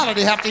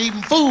 principality have to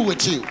even fool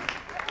with you.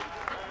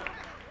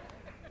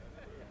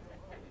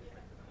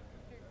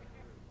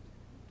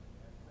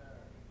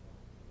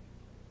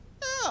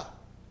 Yeah.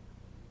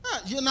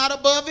 You're not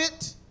above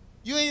it.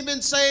 You ain't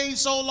been saved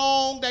so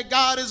long that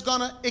God is going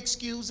to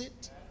excuse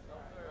it.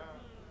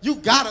 You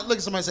got to look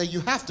at somebody and say, you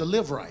have to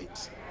live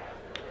right.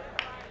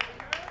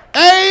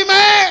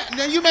 Amen.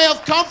 Now you may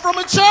have come from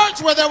a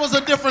church where there was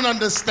a different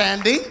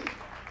understanding.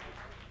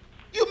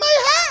 You may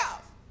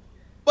have.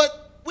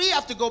 But we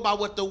have to go by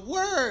what the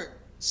word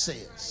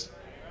says.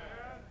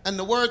 And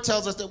the word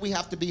tells us that we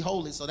have to be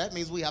holy. So that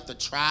means we have to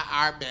try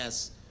our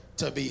best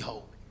to be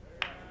holy.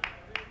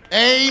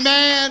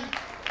 Amen.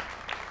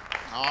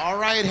 All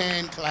right,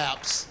 hand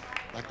claps.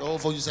 Like the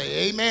old folks, you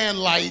say, amen,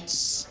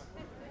 lights.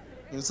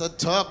 It's a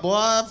tough,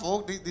 boy,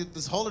 folks,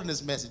 these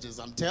holiness messages,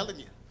 I'm telling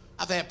you.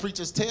 I've had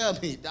preachers tell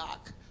me,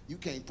 Doc, you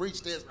can't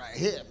preach this right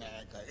here,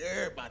 man, because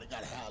everybody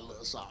got to have a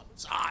little something.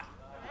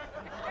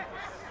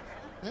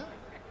 Yeah.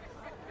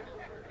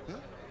 Yeah.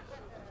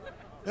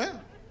 Yeah.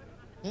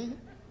 Mm-hmm.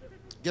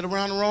 Get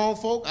around the wrong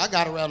folk. I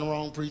got around the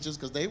wrong preachers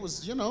because they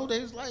was, they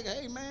was like,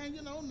 hey, man,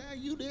 now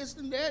you this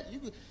and that. You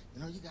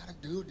got to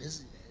do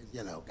this.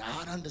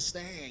 God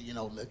understand.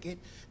 Look at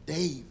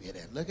David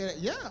and look at it.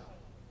 Yeah.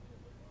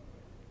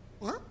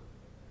 Huh?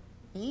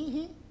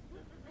 Mm-hmm.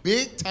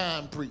 Big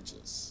time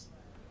preachers.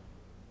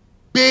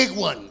 Big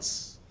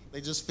ones. They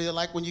just feel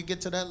like when you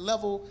get to that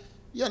level,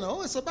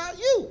 it's about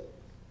you.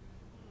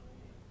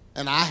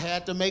 And I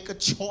had to make a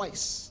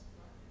choice.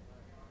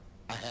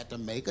 I had to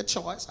make a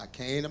choice. I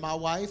came to my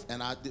wife,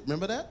 and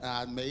remember that?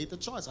 I made the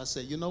choice. I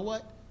said, you know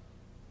what?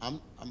 I'm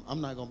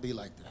not going to be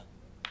like that.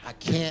 I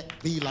can't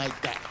be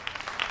like that.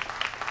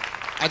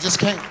 I just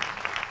can't.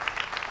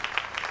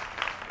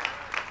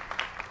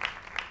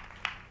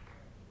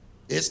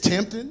 It's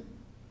tempting,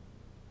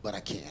 but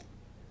I can't.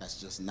 That's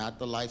just not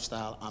the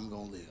lifestyle I'm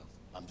going to live.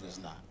 I'm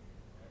just not.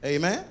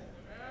 Amen?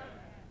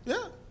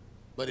 Yeah.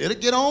 But it'll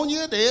get on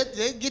you.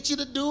 They'll get you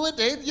to do it.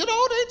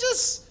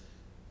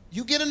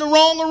 You get in the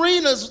wrong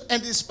arenas.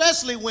 And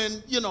especially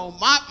when,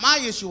 my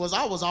issue was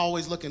I was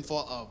always looking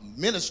for a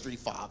ministry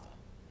father.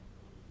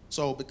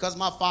 So because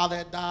my father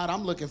had died,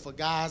 I'm looking for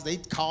guys. They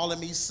calling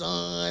me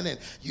son and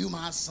you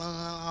my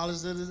son, all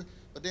this.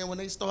 But then when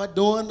they start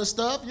doing the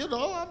stuff,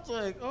 I'm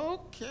like,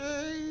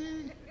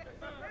 okay.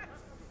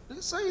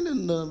 This ain't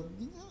in the,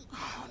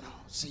 oh no,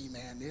 see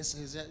man, this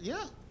is it,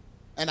 yeah.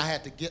 And I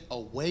had to get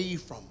away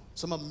from them.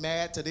 Some of them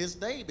mad to this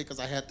day because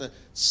I had to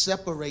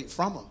separate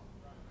from them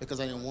because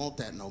I didn't want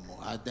that no more.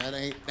 That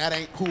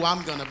ain't who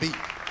I'm gonna be.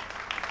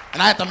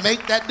 And I had to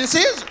make that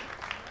decision.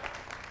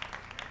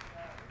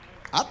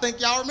 I think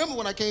y'all remember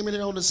when I came in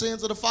here on the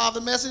Sins of the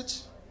Father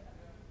message?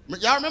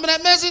 Y'all remember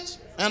that message?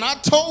 And I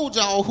told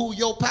y'all who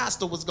your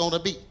pastor was gonna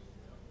be.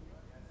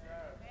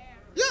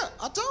 Yeah,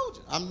 I told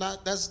you.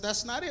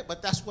 That's not it,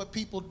 but that's what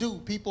people do.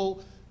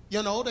 People,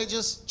 they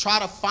just try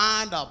to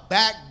find a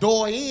back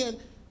door in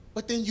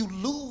but then you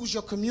lose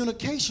your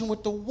communication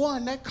with the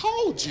one that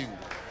called you.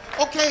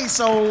 Okay,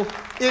 so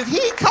if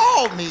he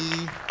called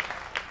me,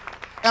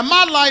 and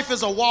my life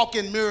is a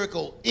walking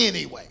miracle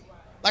anyway.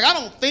 Like, I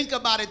don't think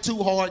about it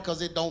too hard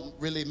because it don't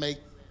really make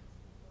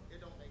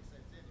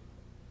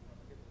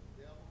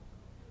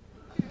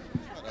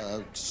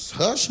sense.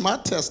 Hush my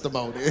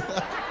testimony.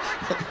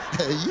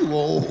 You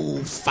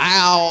old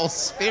foul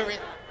spirit.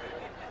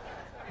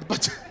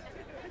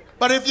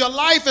 But if your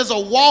life is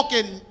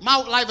my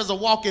life is a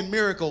walking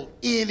miracle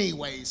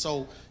anyway.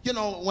 So, you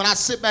know, when I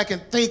sit back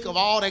and think of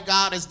all that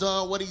God has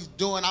done, what he's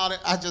doing, all that,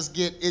 I just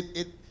get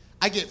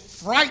I get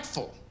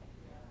frightful.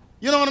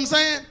 You know what I'm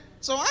saying?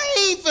 So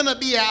I ain't finna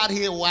be out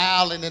here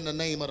wilding in the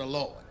name of the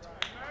Lord.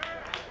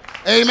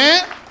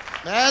 Amen?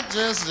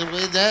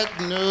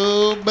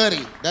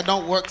 Nobody. That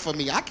don't work for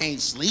me. I can't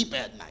sleep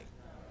at night.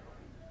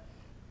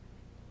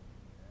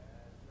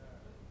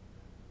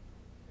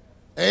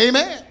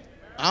 Amen.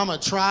 I'm going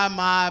to try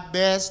my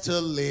best to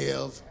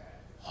live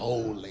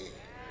holy.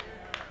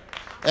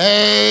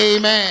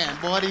 Amen.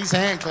 Boy, these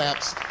hand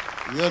claps,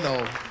 you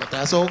know, but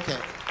that's okay.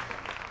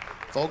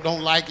 Folk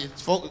don't like it.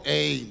 Folk,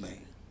 amen.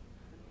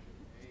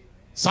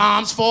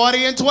 Psalms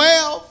 40 and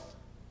 12.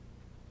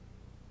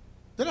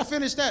 Did I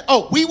finish that?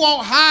 Oh, we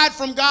won't hide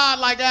from God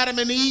like Adam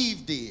and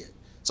Eve did.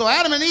 So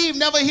Adam and Eve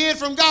never hid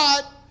from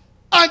God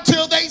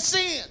until they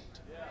sinned.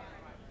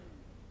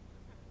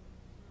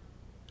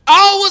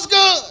 All was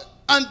good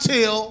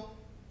until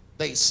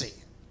they sinned.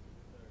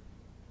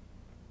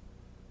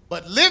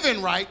 But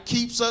living right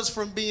keeps us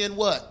from being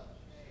what?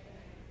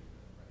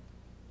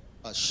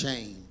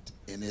 Ashamed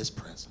in his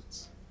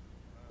presence.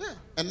 Yeah,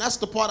 and that's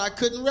the part I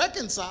couldn't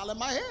reconcile in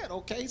my head.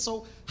 Okay,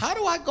 so how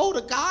do I go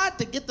to God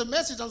to get the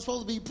message I'm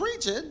supposed to be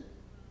preaching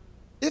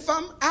if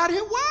I'm out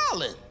here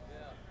wilding?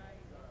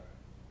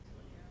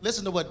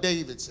 Listen to what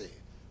David said.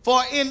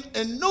 For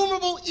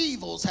innumerable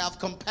evils have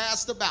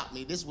compassed about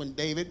me. This is when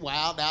David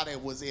wilded out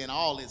and was in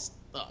all his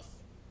stuff.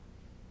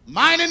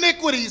 Mine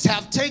iniquities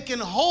have taken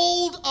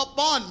hold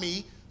upon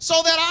me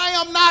so that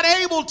I am not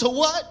able to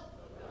what?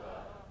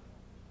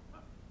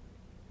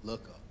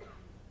 Look up.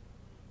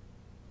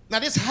 Now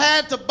this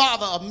had to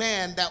bother a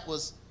man that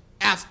was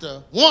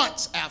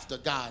once after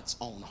God's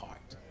own heart.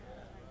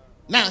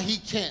 Now he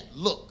can't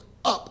look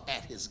up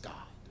at his God.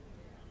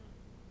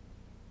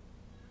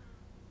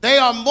 They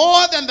are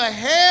more than the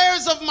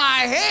hairs of my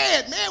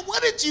head. Man,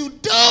 what did you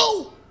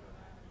do?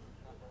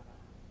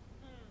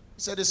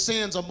 He said his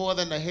sins are more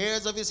than the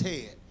hairs of his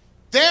head.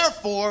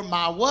 Therefore,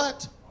 my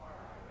what?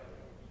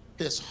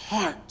 His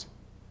heart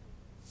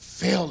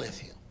faileth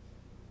him.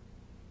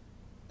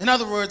 In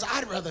other words,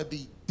 I'd rather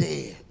be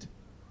dead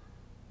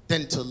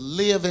than to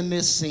live in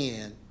this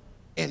sin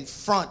in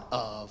front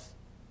of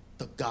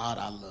the God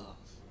I love.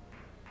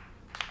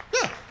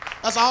 Yeah,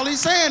 that's all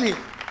he's saying here.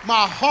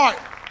 My heart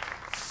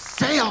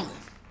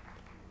faileth.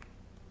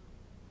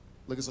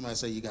 Look at somebody and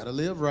say, you got to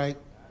live right.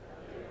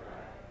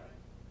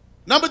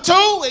 Number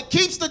two, it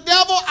keeps the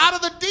devil out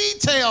of the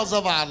details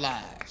of our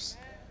lives.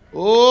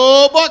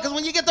 Oh, boy, because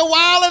when you get the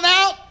wilding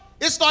out,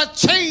 it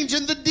starts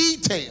changing the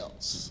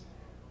details.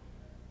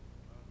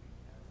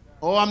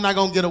 Oh, I'm not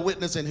going to get a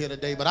witness in here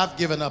today, but I've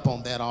given up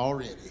on that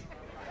already.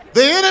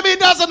 The enemy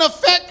doesn't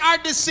affect our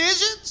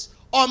decisions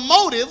or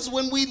motives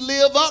when we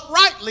live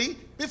uprightly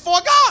before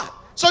God.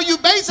 So you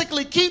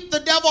basically keep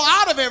the devil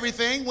out of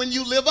everything when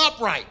you live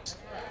upright.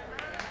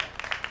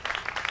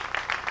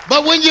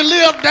 But when you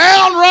live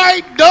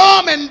downright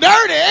dumb and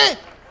dirty,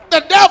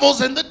 the devil's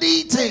in the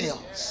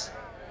details.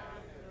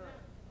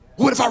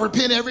 What if I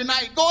repent every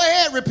night? Go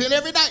ahead, repent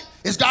every night.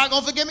 Is God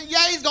going to forgive me?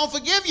 Yeah, he's going to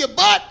forgive you,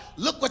 but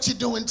look what you're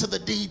doing to the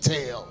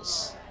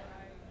details.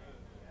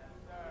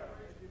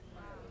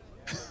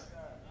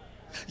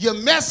 You're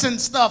messing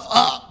stuff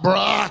up,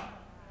 bruh.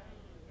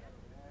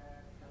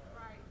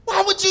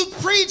 Why would you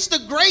preach the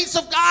grace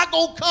of God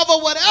gonna cover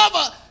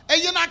whatever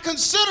and you're not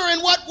considering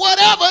what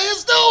whatever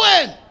is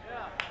doing?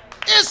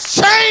 It's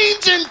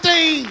changing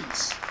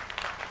things.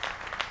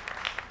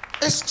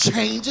 It's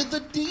changing the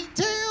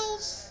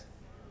details.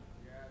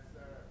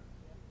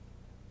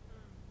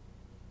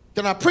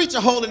 Can I preach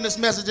a holiness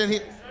message in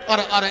here? Are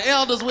the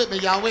elders with me?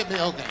 Y'all with me?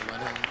 Okay,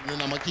 well,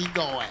 then I'm going to keep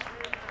going.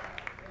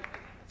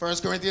 1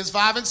 Corinthians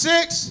 5 and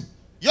 6.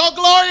 Your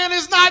glorying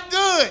is not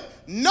good.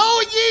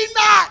 Know ye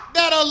not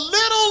that a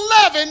little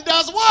leaven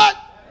does what?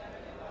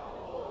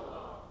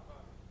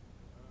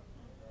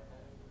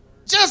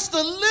 Just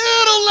a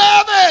little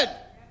leaven.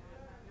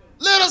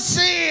 Little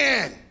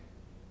sin.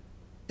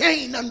 It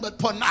ain't nothing but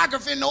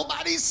pornography.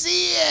 Nobody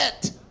see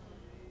it.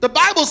 The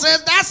Bible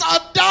says that's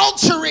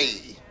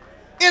adultery.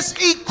 It's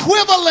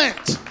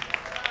equivalent.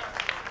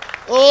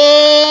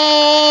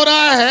 Oh, the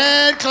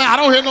hand clap.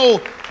 I don't hear no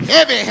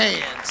heavy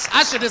hands.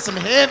 I should have some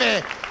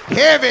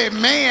heavy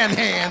man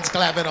hands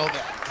clapping on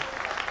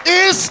that.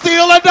 It's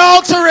still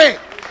adultery.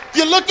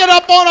 You look it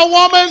up on a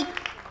woman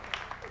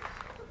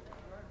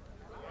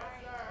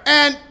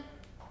and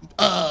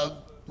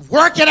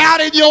work it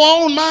out in your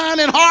own mind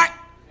and heart.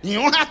 You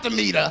don't have to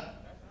meet her.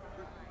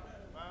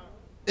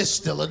 It's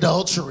still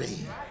adultery.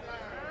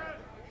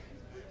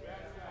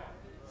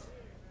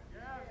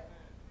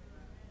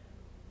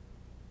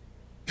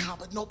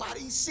 but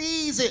nobody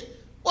sees it.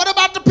 What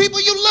about the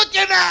people you're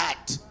looking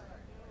at?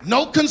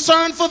 No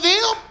concern for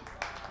them?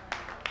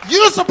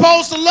 You're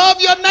supposed to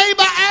love your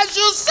neighbor as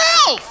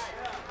yourself.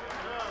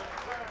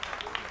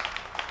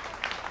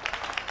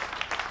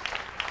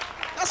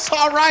 That's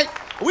all right.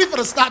 We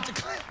finna stop the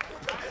clap.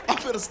 I'm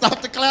finna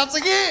stop the claps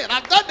again.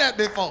 I've done that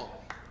before.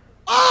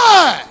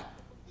 All right.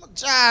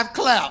 Jive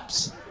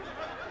claps.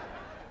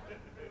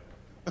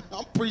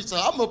 I'm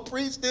gonna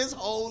preach this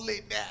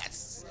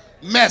holiness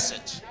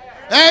message.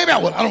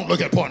 Amen. Well, I don't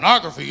look at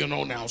pornography, you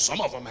know, now.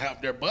 Some of them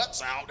have their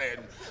butts out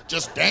and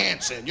just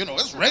dancing. You know,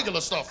 it's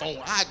regular stuff on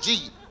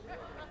IG.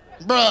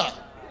 Bruh.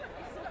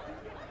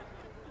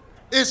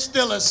 It's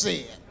still a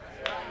sin.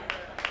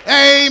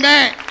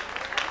 Amen.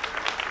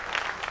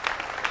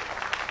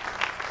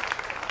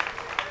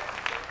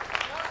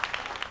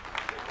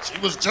 She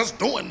was just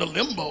doing the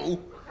limbo.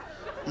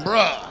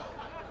 Bruh.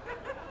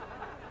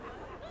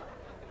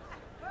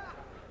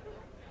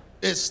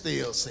 It's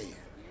still sin.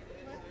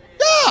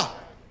 Yeah.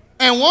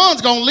 And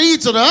one's gonna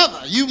lead to the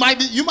other. You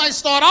might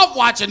start off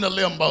watching the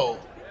limbo.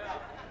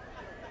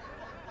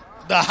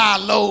 The how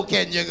low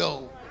can you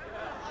go?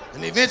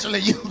 And eventually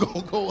you're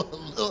gonna go a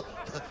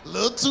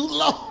little too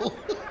low.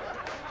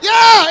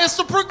 Yeah, it's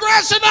the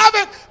progression of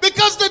it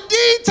because the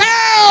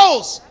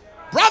details.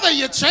 Brother,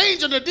 you're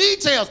changing the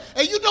details.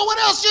 And you know what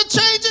else you're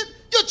changing?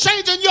 You're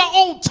changing your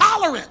own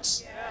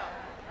tolerance.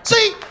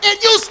 See,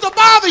 it used to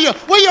bother you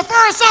when you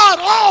first saw it.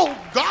 Oh,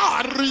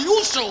 God,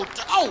 you so,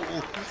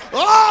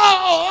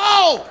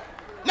 oh.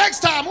 Next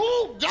time,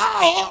 oh,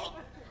 God.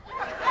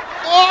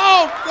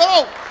 Oh,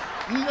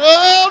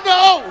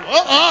 no.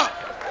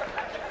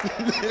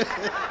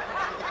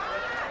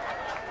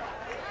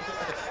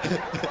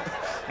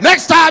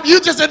 Next time, you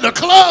just in the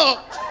club.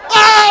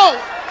 Oh,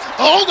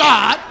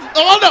 God.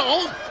 Oh,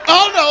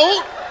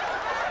 no.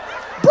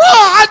 Bro,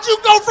 how'd you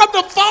go from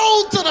the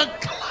phone to the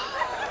club?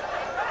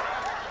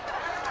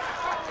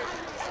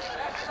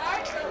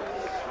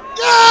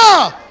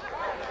 Yeah.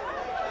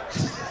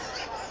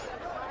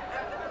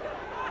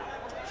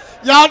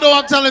 Y'all know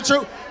I'm telling the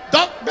truth.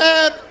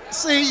 Man,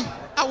 see,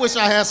 I wish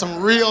I had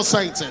some real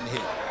saints in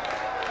here.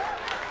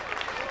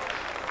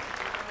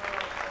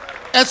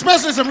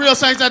 Especially some real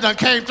saints that done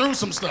came through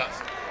some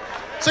stuff.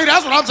 See,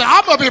 that's what I'm saying.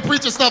 I'm up here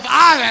preaching stuff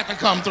I had to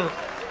come through.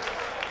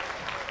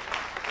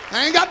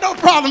 I ain't got no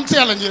problem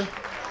telling you.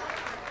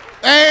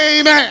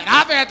 Amen.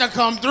 I've had to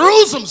come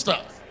through some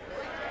stuff.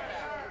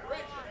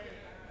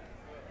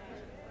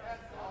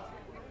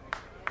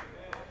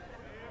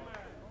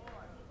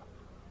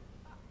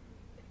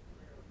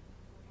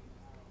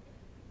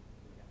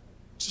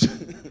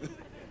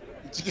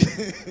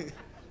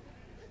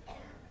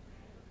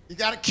 You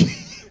got to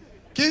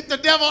keep the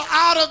devil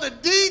out of the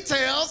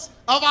details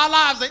of our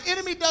lives. The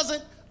enemy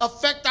doesn't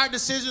affect our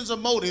decisions or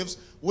motives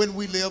when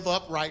we live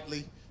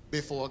uprightly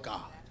before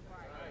God.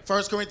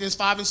 1 Corinthians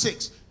 5 and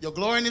 6. Your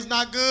glorying is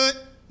not good.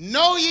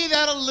 Know ye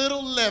that a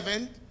little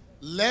leaven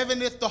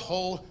leaveneth the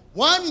whole.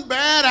 One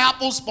bad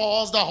apple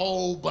spoils the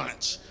whole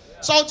bunch.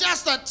 So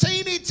just a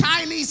teeny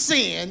tiny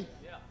sin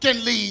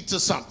can lead to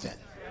something.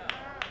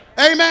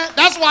 Amen.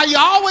 That's why you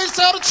always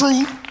tell the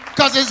truth,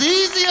 because it's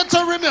easier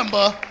to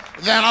remember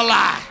than a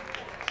lie.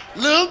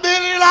 Little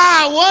bitty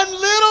lie, one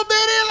little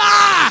bitty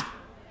lie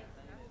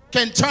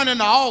can turn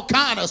into all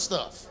kind of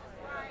stuff.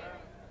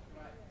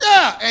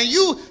 Yeah, and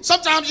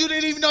sometimes you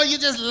didn't even know you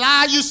just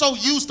lie. You're so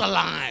used to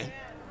lying.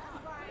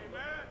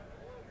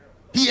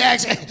 He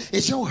asks,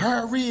 is your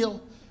hair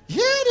real?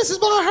 Yeah, this is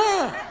my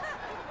hair.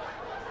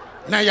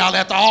 Now y'all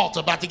at the altar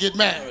about to get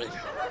married.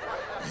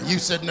 And you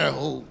sitting there,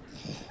 oh,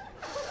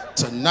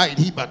 tonight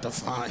he about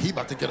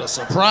to get a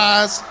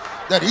surprise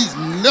that he's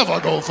never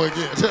gonna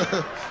forget.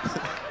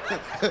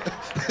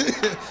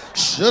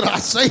 Should I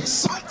say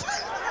something?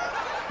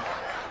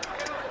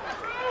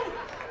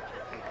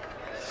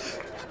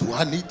 Do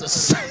I need to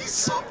say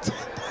something?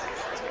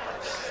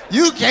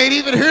 You can't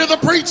even hear the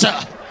preacher.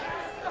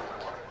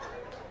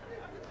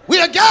 We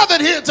are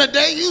gathered here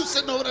today. You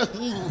sitting over there.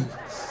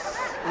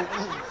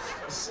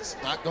 This is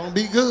not gonna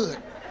be good.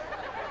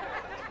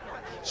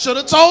 Should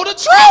have told the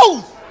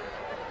truth.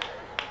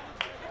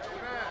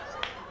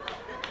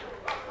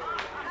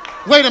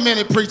 Wait a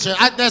minute, preacher.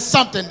 There's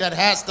something that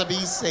has to be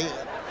said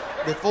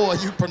before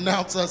you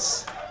pronounce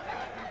us.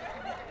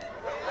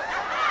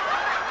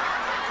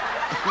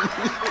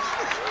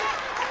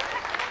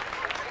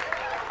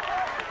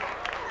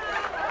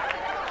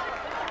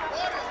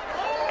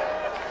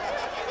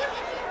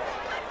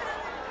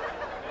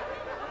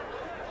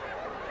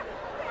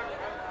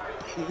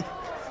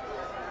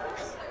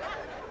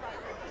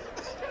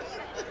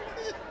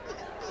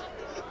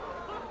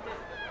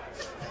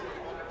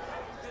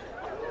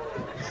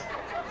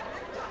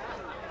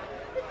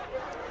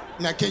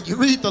 Now, can you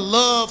read the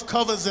love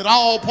covers it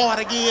all part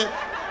again?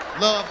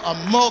 Love a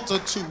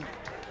multitude.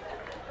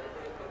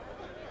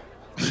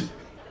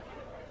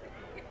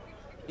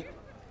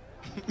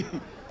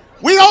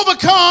 We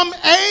overcome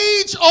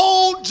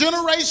age-old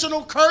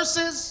generational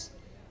curses.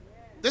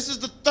 This is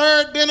the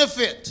third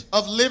benefit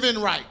of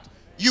living right.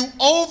 you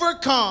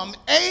overcome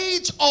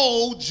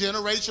age-old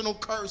generational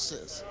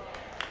curses.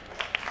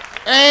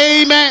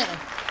 Amen.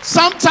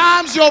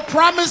 Sometimes your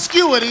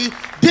promiscuity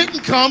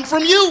didn't come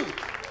from you.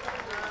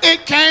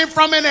 It came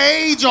from an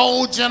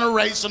age-old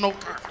generational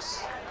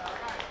curse.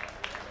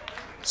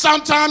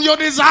 Sometimes your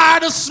desire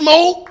to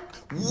smoke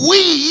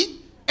weed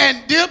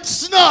and dip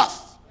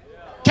snuff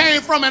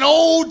came from an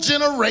old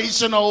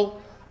generational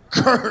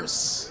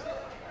curse.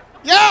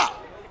 Yeah.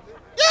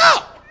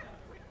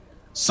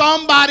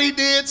 Somebody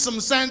did some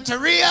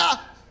Santeria.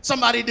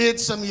 Somebody did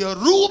some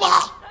Yoruba.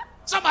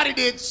 Somebody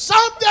did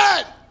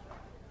something.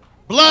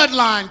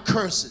 Bloodline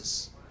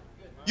curses.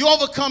 You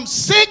overcome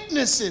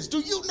sicknesses. Do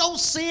you know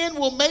sin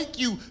will make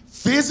you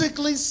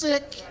physically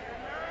sick?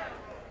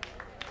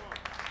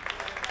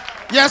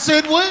 Yes,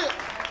 it will.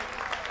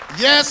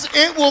 Yes,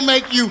 it will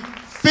make you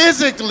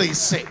physically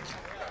sick.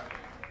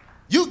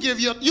 You give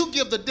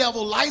the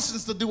devil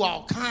license to do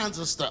all kinds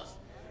of stuff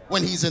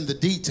when he's in the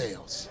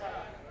details.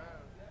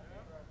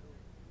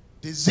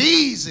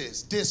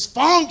 Diseases,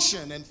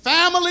 dysfunction, and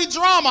family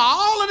drama,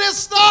 all of this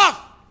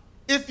stuff.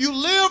 If you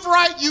live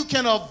right, you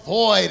can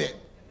avoid it.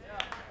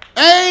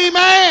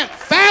 Amen.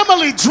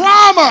 Family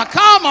drama,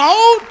 come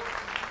on.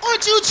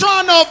 Aren't you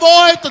trying to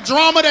avoid the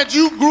drama that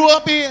you grew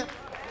up in?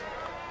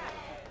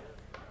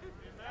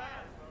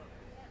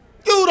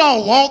 You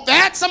don't want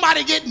that.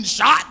 Somebody getting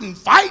shot and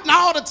fighting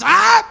all the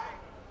time.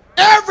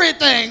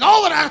 Everything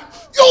over there.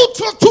 You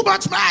took too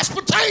much mashed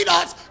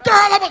potatoes. Girl,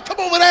 I'm going to come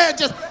over there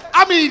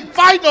and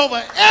fighting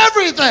over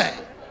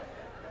everything.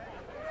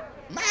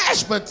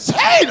 Mashed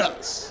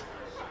potatoes.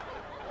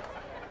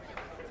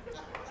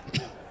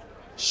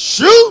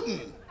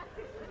 Shooting.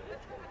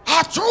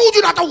 I told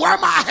you not to wear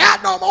my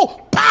hat no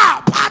more.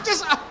 Pow, pow,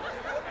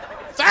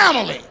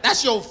 family.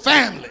 That's your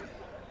family.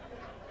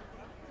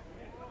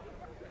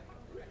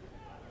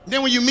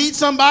 Then when you meet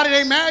somebody,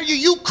 they marry you,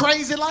 you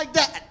crazy like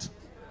that.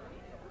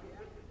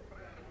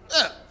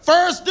 Yeah.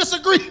 First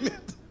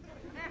disagreement.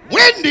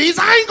 Wendy's?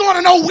 I ain't going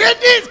to no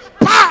Wendy's.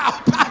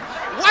 Pow,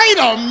 pow. Wait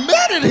a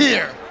minute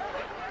here.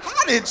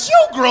 How did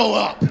you grow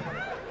up?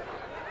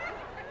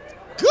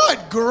 Good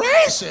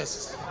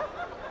gracious.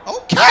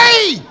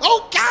 Okay.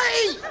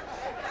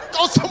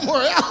 Go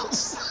somewhere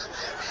else.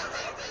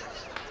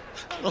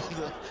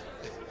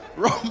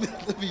 Roman,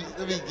 let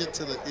me get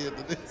to the end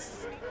of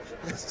this.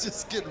 It's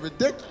just getting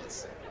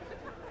ridiculous.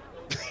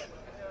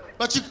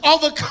 But you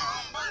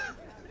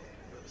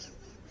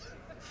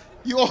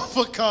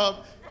overcome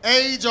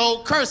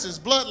age-old curses,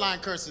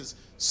 bloodline curses,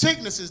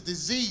 sicknesses,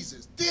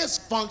 diseases,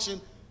 dysfunction,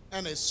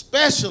 and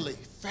especially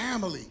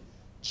family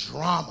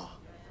drama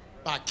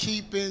by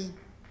keeping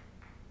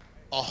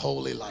a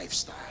holy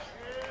lifestyle.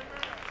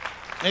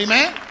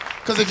 Amen?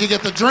 Because if you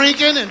get to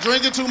drinking and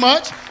drinking too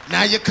much,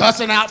 now you're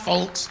cussing out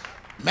folks,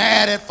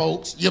 mad at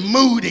folks, you're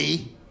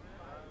moody,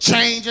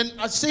 changing.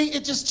 See,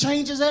 it just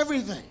changes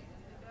everything.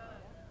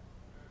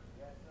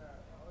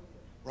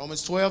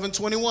 Romans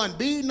 12:21,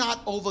 be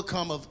not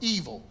overcome of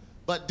evil,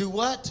 but do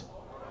what?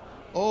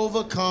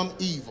 Overcome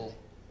evil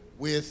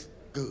with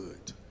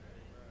good.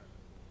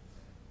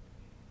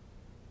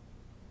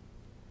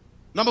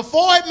 Number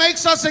 4, it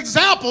makes us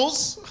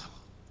examples.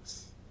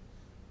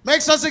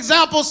 Makes us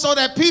examples so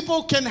that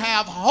people can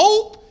have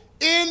hope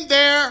in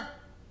their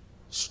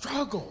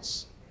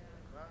struggles.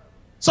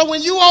 So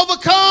when you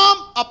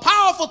overcome, a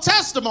powerful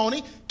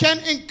testimony can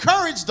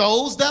encourage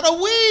those that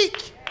are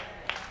weak.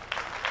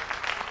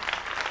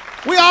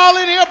 We all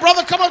in here,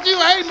 brother, come up to you,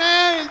 hey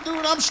man,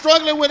 dude, I'm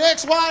struggling with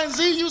X, Y, and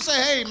Z. You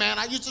say, hey man,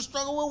 I used to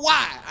struggle with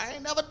Y. I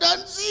ain't never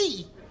done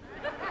Z.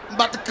 I'm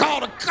about to call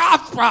the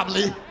cops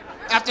probably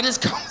after this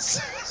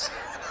conversation.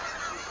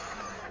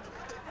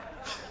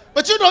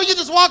 But you know, you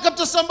just walk up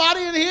to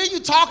somebody in here, you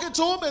talking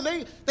to them,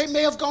 and they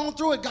may have gone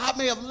through it. God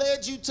may have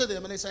led you to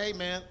them, and they say, hey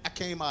man, I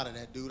came out of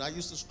that, dude. I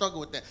used to struggle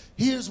with that.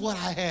 Here's what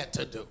I had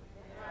to do.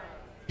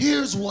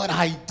 Here's what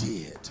I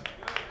did.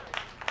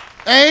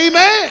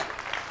 Amen.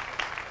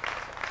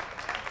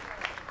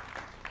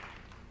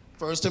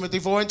 1 Timothy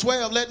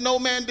 4:12, let no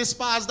man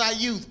despise thy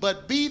youth,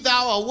 but be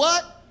thou a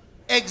what?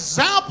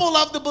 Example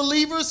of the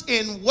believers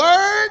in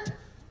word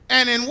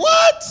and in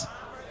what?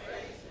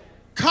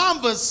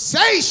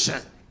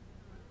 Conversation.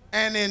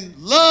 And in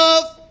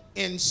love,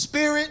 in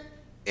spirit,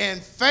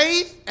 in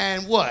faith,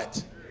 and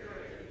what?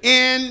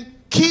 In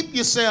keep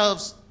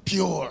yourselves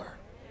pure.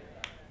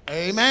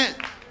 Amen.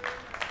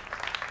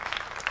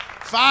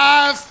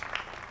 5,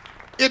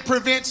 it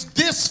prevents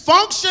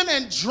dysfunction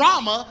and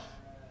drama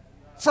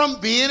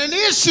from being an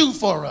issue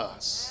for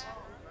us.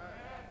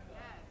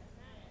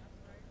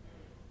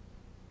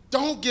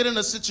 Don't get in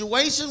a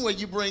situation where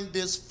you bring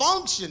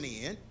dysfunction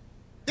in,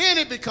 then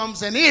it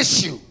becomes an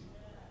issue.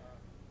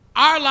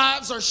 Our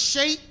lives are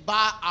shaped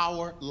by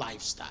our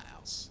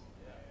lifestyles.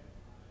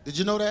 Did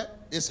you know that?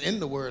 It's in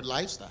the word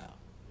lifestyle.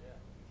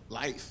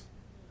 Life.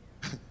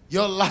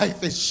 Your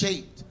life is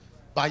shaped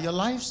by your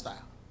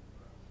lifestyle.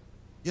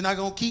 You're not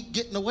going to keep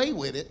getting away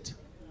with it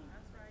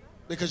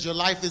because your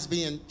life is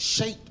being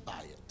shaped by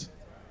it.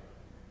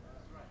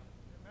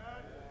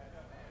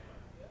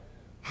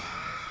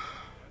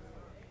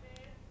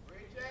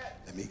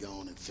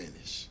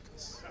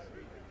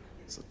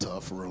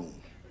 room.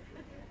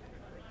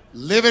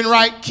 Living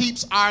right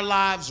keeps our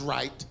lives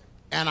right,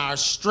 and our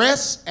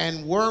stress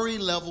and worry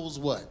levels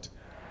what?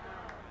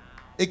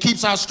 It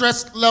keeps our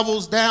stress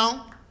levels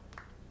down,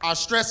 our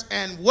stress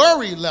and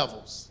worry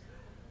levels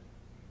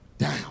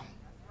down.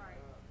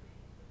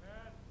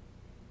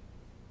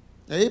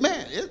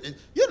 Amen.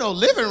 You know,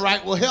 living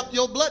right will help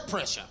your blood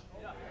pressure.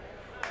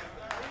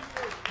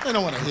 They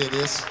don't want to hear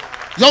this.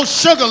 Your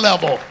sugar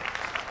level.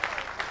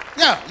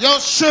 Yeah, your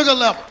sugar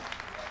level.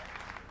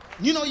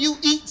 You know, you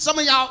eat, some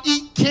of y'all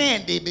eat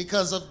candy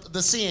because of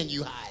the sin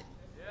you hide.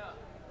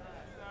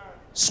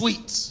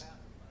 Sweets.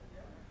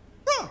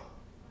 Yeah.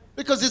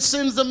 Because it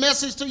sends a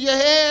message to your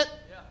head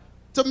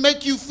to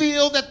make you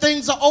feel that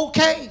things are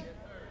okay.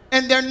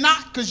 And they're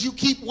not, because you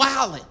keep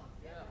wilding.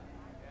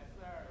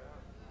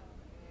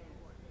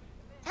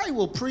 I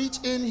will preach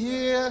in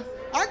here.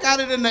 I got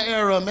it in the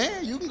era,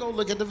 man. You can go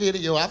look at the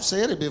video. I've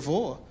said it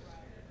before.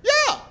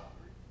 Yeah.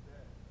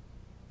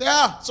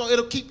 Yeah. So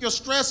it'll keep your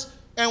stress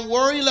and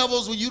worry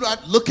levels when you're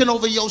not looking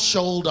over your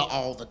shoulder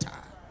all the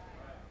time.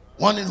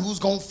 Wondering who's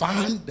going to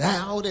find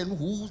out and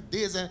who's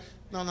this. And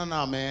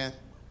no, man.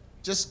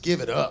 Just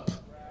give it up.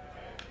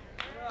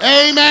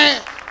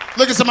 Amen.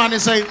 Look at somebody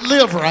and say,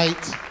 live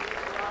right.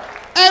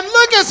 And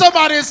look at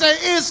somebody and say,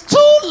 it's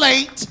too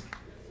late.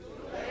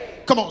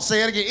 Come on,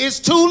 say it again. It's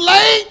too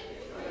late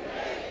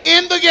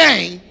in the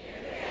game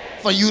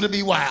for you to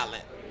be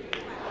wilding.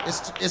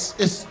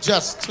 It's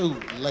just too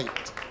late.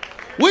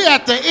 We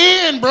at the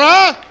end,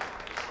 bruh.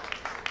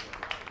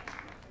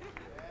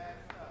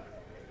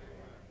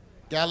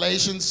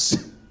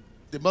 Galatians.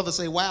 Did mother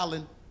say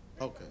wilding?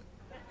 Okay.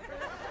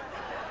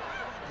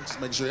 Just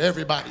make sure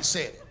everybody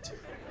said it.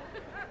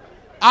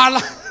 Our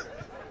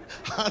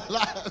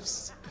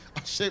lives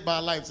are shaped by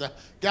our lives.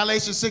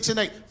 Galatians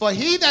 6:8. For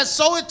he that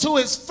soweth to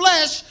his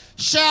flesh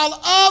shall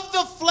of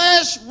the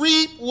flesh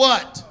reap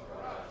what?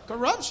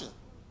 Corruption.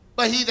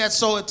 But he that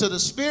soweth to the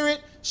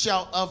Spirit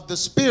shall of the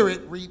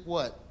Spirit reap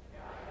what?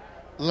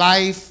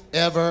 Life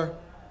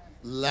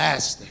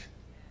everlasting.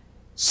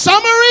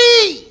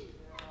 Summary.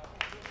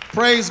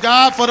 Praise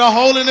God for the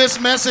holiness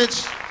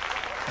message.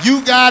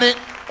 You got it.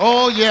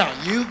 Oh, yeah,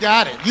 you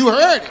got it. You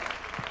heard it.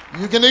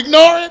 You can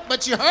ignore it,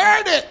 but you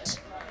heard it.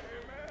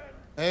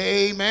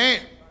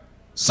 Amen.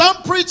 Some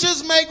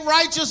preachers make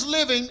righteous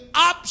living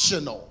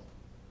optional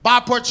by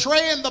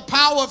portraying the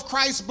power of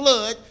Christ's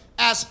blood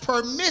as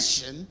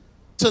permission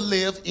to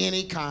live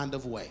any kind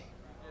of way.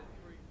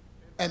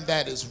 And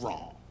that is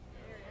wrong.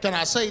 Can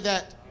I say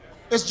that?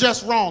 It's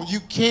just wrong. You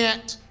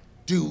can't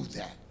do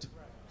that.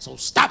 So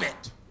stop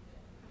it.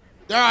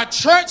 There are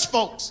church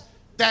folks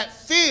that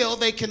feel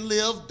they can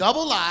live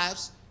double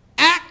lives,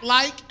 act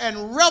like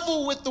and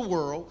revel with the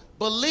world,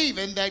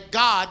 believing that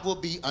God will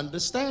be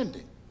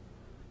understanding.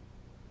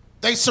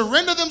 They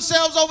surrender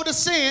themselves over to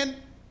sin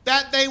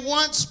that they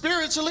once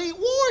spiritually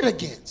warred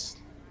against.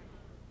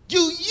 You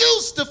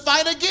used to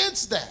fight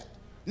against that.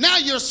 Now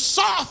you're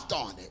soft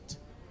on it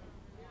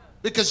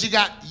because you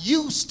got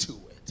used to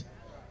it.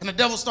 And the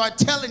devil started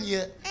telling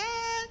you,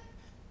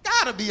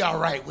 gotta be all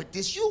right with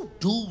this. You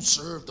do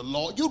serve the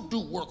Lord. You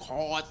do work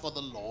hard for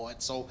the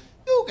Lord, so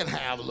you can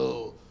have a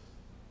little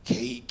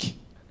cake.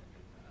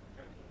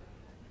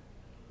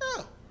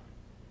 Yeah.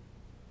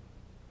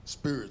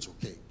 Spiritual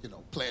cake,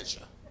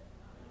 pleasure.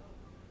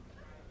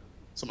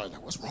 Somebody's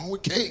like, what's wrong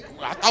with cake?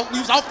 I thought we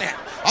was off that.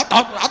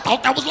 I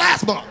thought that was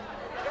last month.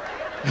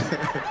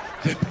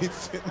 Let me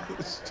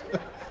finish.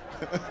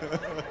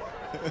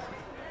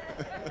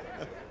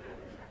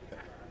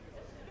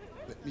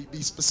 Let me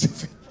be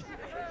specific.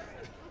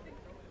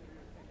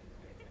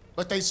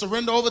 But they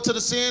surrender over to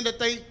the sin that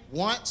they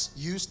once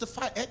used to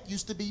fight. It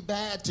used to be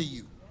bad to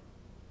you.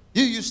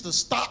 You used to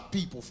stop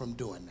people from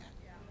doing that.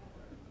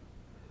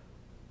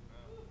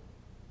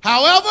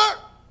 However,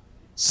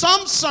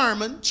 some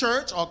sermon,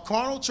 church, or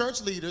carnal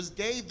church leaders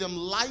gave them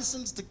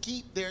license to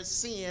keep their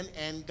sin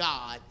and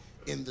God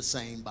in the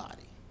same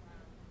body.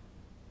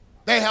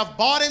 They have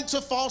bought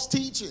into false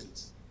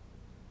teachings.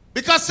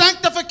 Because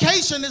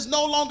sanctification is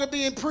no longer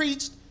being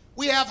preached,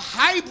 we have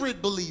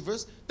hybrid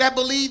believers that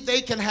believe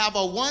they can have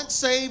a once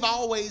saved,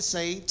 always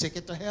saved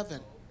ticket to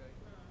heaven.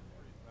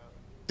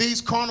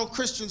 These carnal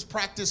Christians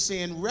practice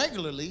sin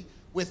regularly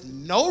with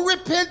no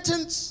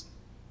repentance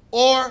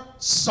or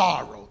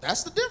sorrow.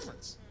 That's the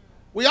difference.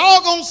 We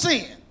all gonna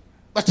sin,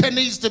 but there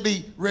needs to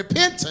be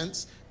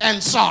repentance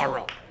and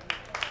sorrow.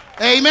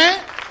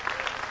 Amen?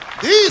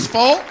 These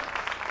folk,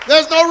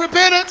 there's no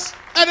repentance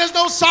and there's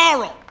no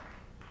sorrow.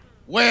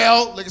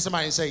 Well, look at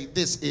somebody and say,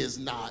 this is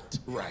not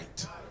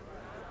right.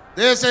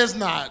 This is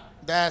not,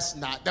 that's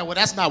not what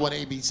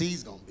ABC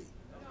is going to be.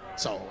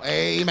 So,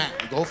 amen.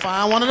 Go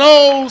find one of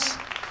those.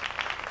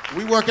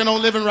 We working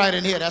on living right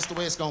in here. That's the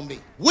way it's going to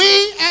be.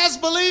 We as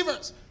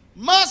believers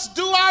must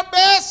do our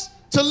best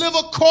to live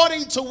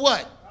according to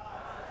what?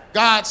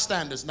 God's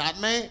standards, not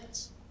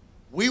man's.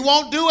 We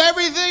won't do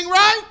everything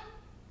right,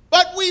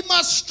 but we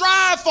must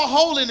strive for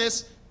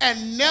holiness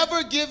and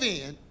never give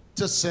in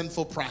to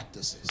sinful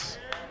practices.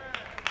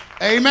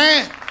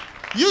 Amen.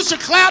 You should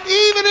clap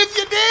even if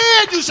you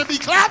did. You should be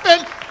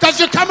clapping because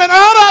you're coming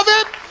out of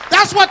it.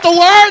 That's what the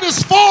word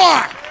is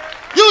for.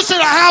 You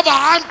should have a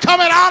I'm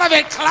coming out of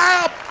it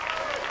clap.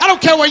 I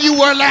don't care where you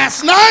were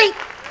last night.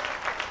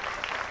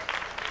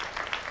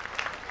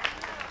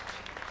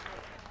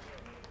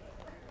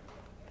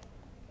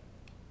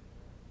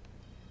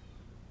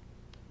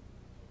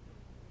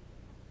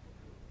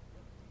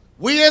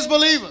 We as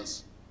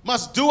believers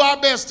must do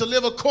our best to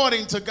live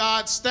according to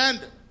God's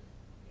standard.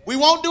 We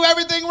won't do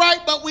everything right,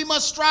 but we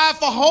must strive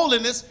for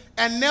holiness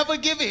and never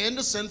give in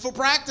to sinful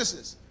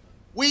practices.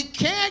 We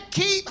can't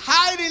keep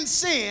hiding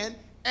sin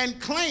and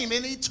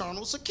claiming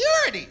eternal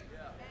security.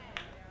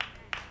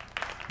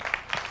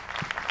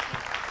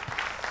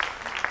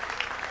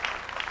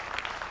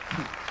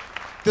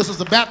 This was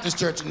the Baptist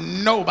church,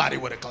 nobody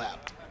would have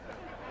clapped.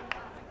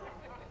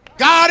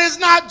 God is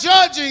not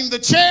judging the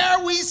chair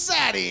we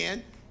sat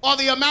in or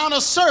the amount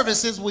of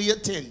services we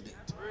attended.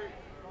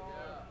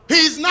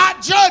 He's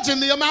not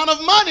judging the amount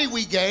of money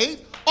we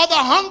gave or the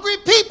hungry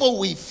people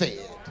we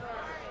fed.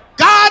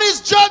 God is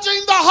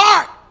judging the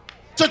heart.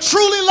 To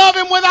truly love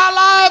him with our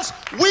lives,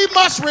 we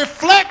must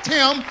reflect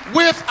him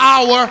with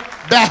our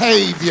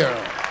behavior.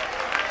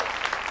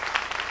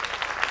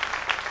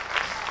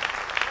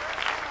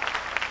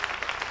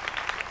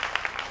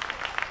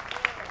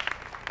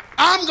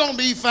 I'm going to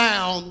be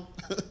found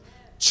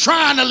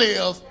trying to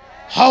live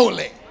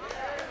holy.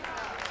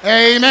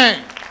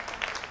 Amen.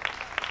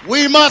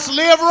 We must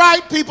live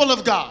right, people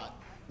of God.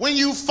 When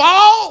you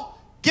fall,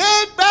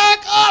 get back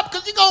up,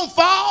 because you're going to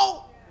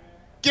fall.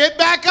 Get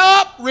back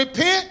up,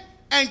 repent,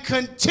 and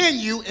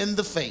continue in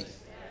the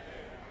faith.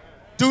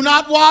 Do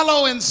not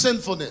wallow in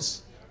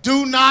sinfulness.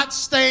 Do not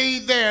stay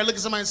there. Look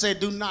at somebody and say,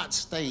 do not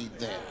stay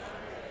there.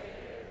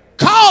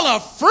 Call a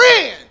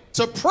friend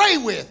to pray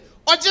with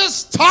or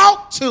just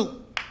talk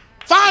to.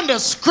 Find a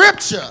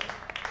scripture,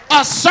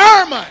 a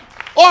sermon,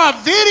 or a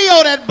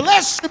video that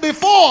blessed you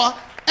before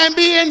and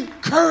be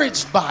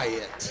encouraged by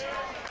it.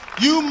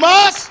 You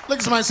must, look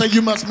at somebody and say,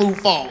 you must move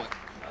forward.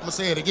 I'm going to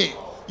say it again.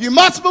 You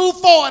must move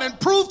forward and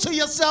prove to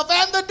yourself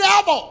and the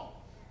devil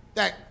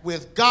that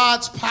with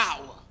God's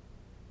power,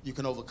 you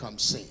can overcome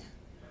sin.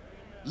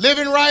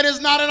 Living right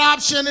is not an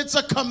option, it's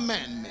a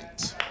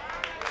commandment.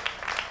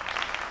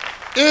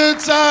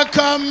 It's a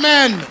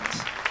commandment.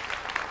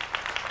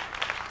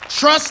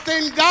 Trust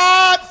in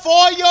God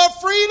for your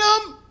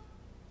freedom,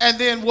 and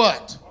then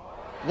what?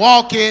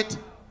 Walk it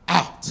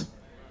out.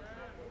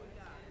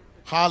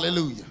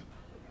 Hallelujah.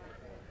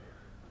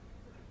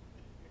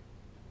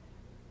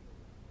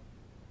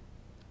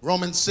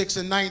 Romans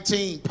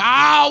 6:19,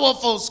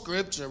 powerful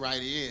scripture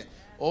right here.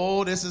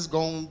 Oh, this is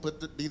going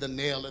to be the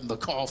nail in the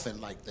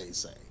coffin, like they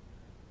say.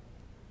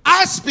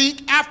 I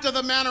speak after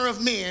the manner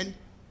of men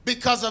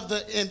because of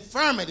the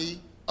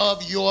infirmity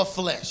of your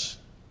flesh.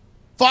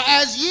 For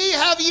as ye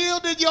have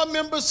yielded your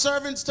members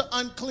servants to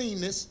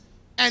uncleanness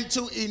and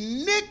to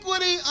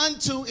iniquity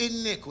unto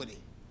iniquity,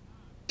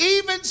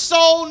 even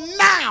so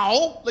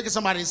now, look at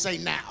somebody and say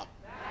now.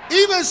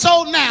 Even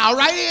so now,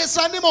 right here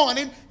Sunday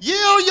morning,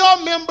 yield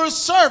your members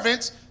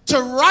servants to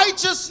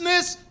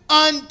righteousness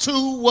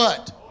unto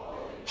what?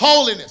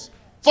 Holiness.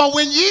 For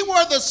when ye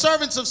were the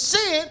servants of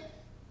sin,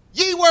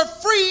 ye were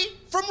free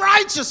from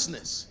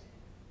righteousness.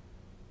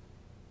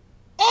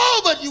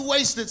 Oh, but you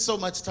wasted so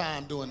much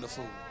time doing the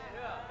fool.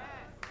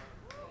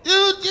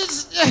 You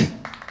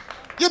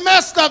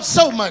messed up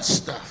so much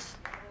stuff.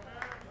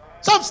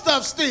 Some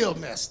stuff still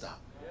messed up.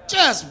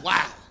 Just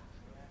wow.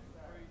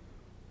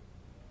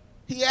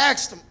 He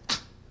asked him,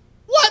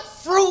 what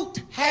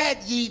fruit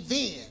had ye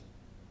then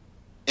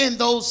in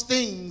those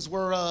things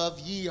whereof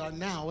ye are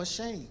now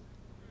ashamed?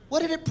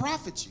 What did it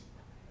profit you?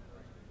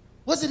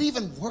 Was it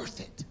even worth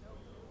it?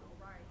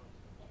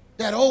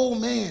 That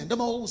old man,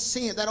 them old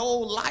sin, that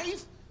old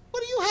life,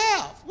 what do you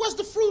have? What's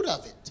the fruit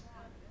of it?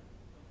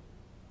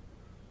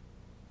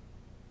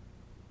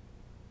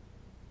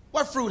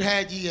 What fruit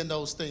had ye in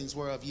those things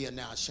whereof ye are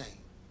now ashamed?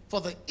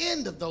 For the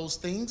end of those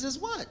things is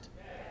what?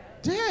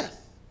 Death.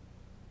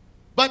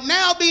 But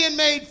now being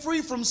made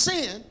free from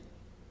sin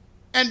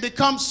and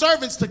become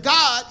servants to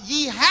God,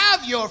 ye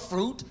have your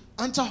fruit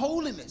unto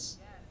holiness.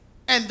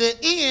 And the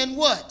end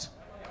what?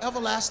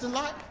 Everlasting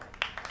life.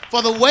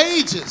 For the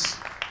wages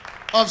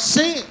of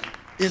sin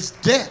is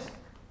death,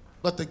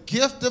 but the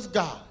gift of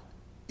God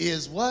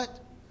is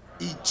what?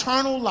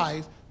 Eternal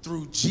life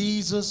through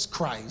Jesus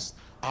Christ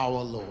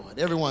our Lord.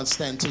 Everyone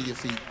stand to your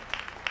feet.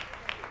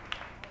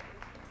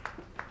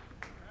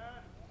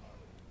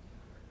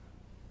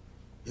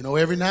 You know,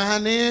 every now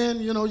and then,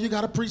 you know, you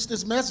got to preach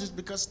this message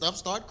because stuff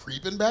start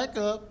creeping back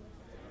up.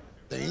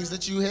 Things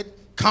that you had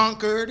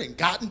conquered and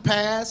gotten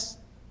past.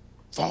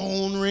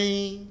 Phone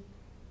ring.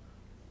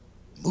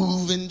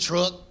 Moving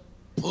truck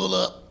pull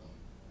up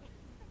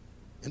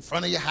in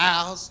front of your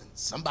house and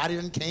somebody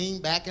then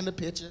came back in the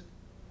picture.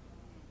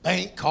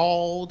 Bank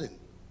called and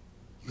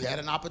you had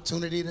an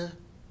opportunity to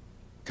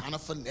kind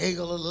of finagle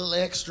a little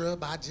extra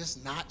by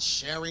just not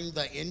sharing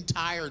the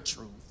entire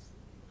truth.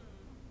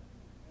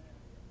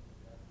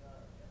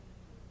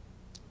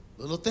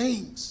 Little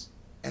things.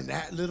 And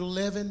that little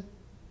leaven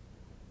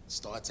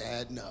starts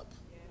adding up.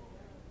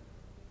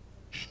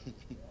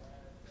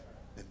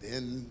 And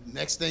then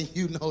next thing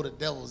you know, the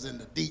devil's in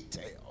the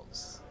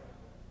details.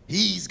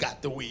 He's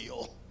got the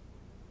wheel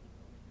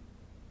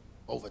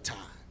over time.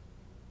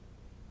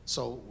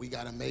 So we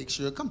got to make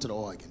sure, come to the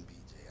organ,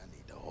 BJ. I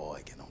need the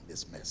organ on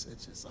this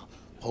message. It's a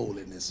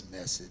holiness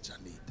message.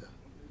 I need the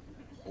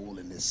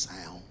holiness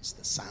sounds,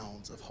 the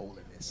sounds of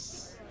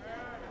holiness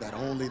that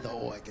only the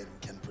organ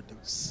can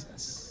produce.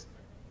 That's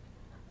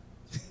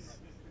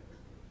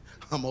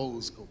I'm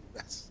old school.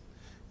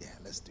 Yeah,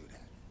 let's do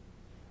that.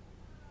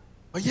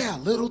 But yeah,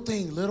 little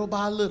thing, little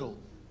by little.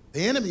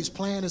 The enemy's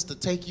plan is to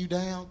take you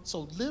down.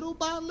 So little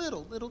by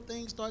little, little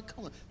things start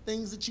coming.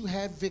 Things that you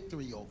have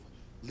victory over.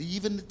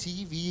 Leaving the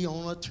TV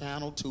on a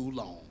channel too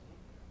long.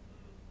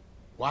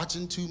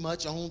 Watching too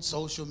much on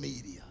social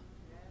media.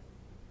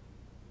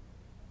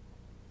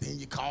 Then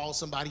you call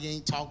somebody you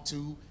ain't talked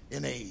to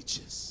in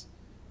ages.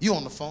 You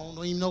on the phone,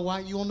 don't even know why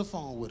you on the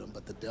phone with them,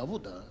 but the devil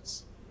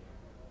does.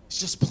 He's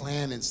just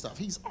planning stuff.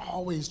 He's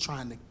always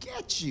trying to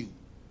get you.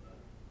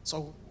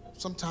 So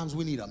sometimes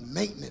we need a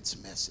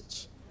maintenance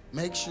message.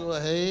 Make sure,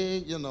 hey,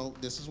 you know,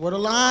 this is where the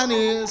line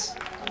is.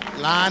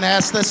 Line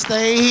has to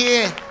stay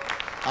here.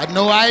 I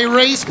know I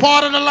erased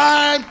part of the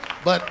line,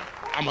 but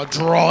I'm going to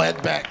draw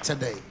it back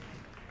today.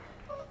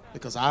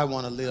 Because I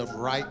want to live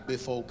right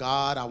before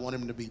God. I want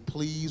him to be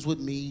pleased with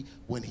me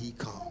when he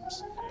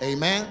comes.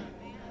 Amen?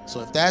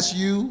 So if that's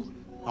you,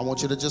 I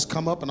want you to just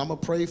come up and I'm going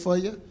to pray for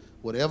you.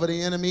 Whatever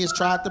the enemy has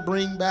tried to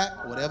bring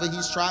back, whatever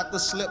he's tried to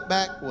slip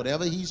back,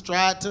 whatever he's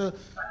tried to,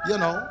 you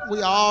know,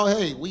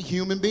 we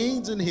human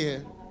beings in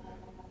here.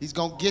 He's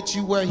going to get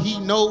you where he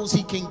knows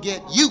he can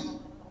get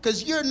you.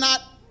 Because you're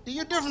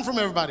different from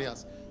everybody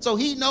else. So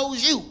he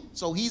knows you.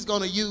 So he's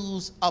going to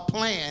use a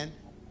plan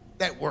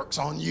that works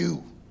on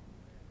you,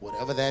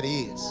 whatever that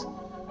is.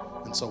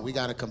 And so we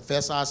got to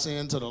confess our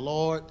sin to the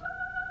Lord.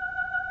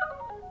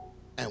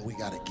 And we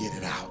got to get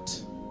it out.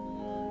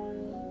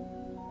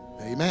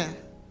 Amen.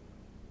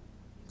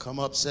 Come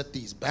up, set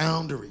these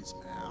boundaries,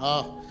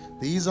 man.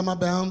 These are my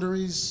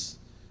boundaries.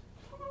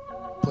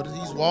 Put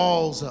these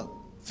walls up.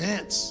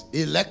 Fence,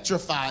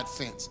 electrified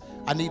fence.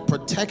 I need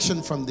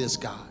protection from this,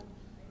 God.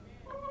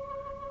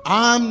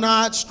 I'm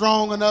not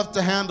strong enough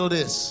to handle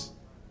this.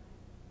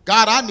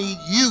 God, I need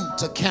you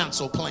to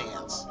cancel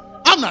plans.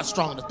 I'm not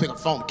strong enough to pick up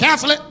the phone.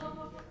 Cancel it.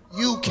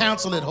 You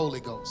cancel it, Holy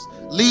Ghost.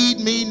 Lead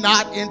me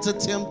not into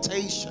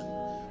temptation,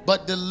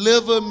 but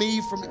deliver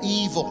me from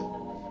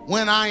evil.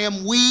 When I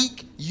am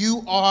weak,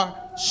 you are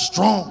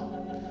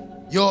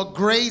strong. Your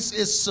grace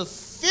is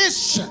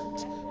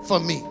sufficient for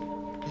me.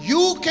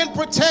 You can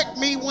protect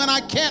me when I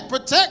can't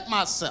protect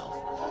myself.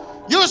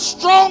 You're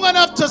strong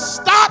enough to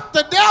stop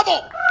the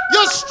devil.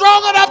 You're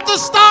strong enough to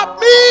stop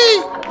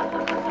me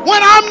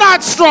when I'm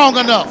not strong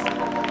enough.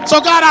 So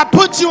God, I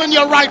put you in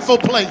your rightful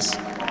place.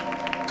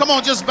 Come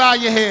on, just bow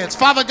your heads.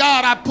 Father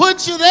God, I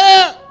put you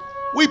there.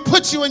 We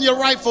put you in your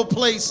rightful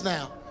place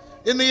now.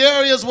 In the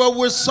areas where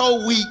we're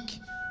so weak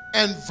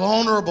and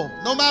vulnerable.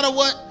 No matter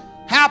what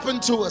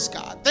happened to us,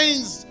 God.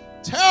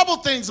 Terrible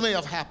things may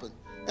have happened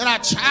in our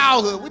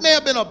childhood. We may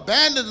have been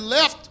abandoned,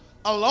 left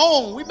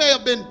alone. We may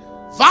have been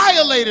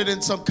violated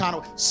in some kind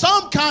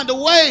of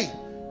way.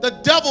 The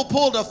devil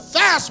pulled a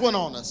fast one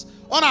on us,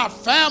 on our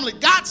family,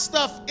 got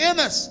stuff in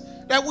us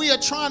that we are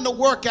trying to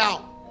work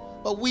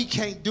out, but we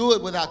can't do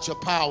it without your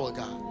power,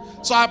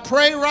 God. So I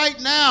pray right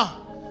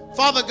now,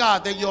 Father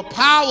God, that your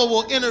power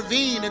will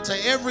intervene into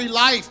every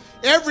life,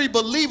 every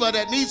believer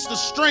that needs the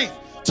strength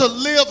to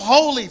live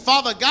holy,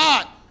 Father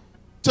God,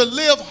 to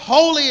live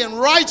holy and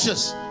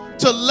righteous,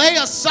 to lay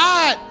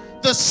aside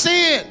the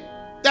sin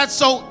that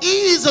so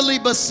easily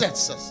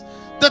besets us,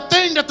 the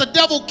thing that the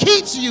devil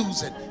keeps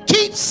using,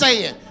 keeps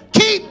saying,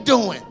 keep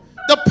doing,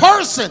 the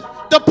person,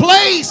 the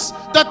place,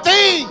 the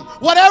thing,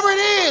 whatever it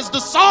is, the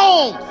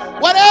song,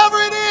 whatever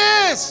it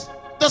is,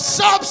 the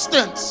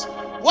substance,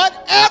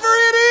 whatever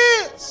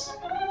it is.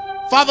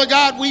 Father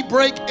God, we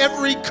break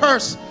every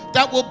curse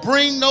that will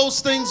bring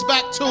those things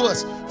back to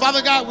us.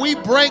 Father God, we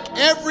break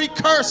every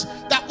curse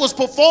that was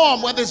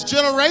performed, whether it's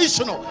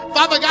generational.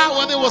 Father God,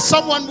 whether it was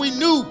someone we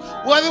knew,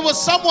 whether it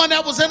was someone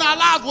that was in our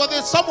lives, whether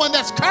it's someone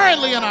that's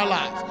currently in our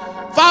lives.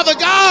 Father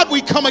God,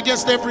 we come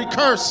against every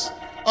curse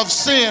of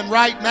sin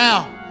right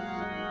now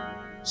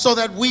so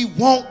that we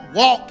won't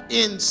walk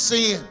in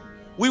sin.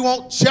 We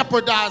won't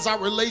jeopardize our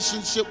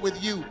relationship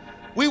with you.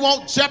 We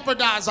won't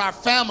jeopardize our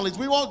families.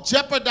 We won't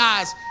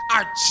jeopardize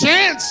our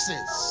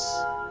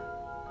chances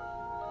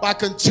by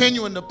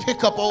continuing to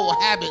pick up old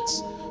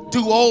habits,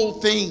 do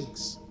old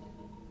things,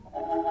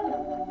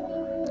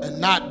 and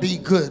not be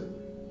good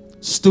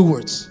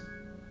stewards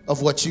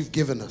of what you've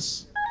given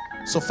us.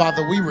 So,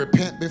 Father, we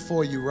repent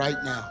before you right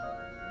now.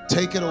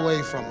 Take it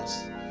away from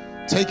us.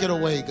 Take it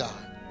away, God.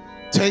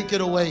 Take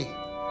it away.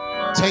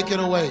 Take it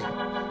away.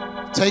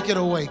 Take it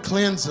away.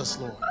 Cleanse us,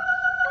 Lord.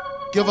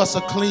 Give us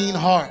a clean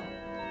heart.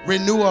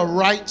 Renew a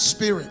right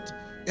spirit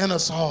in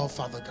us all,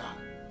 Father God.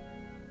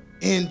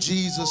 In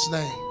Jesus'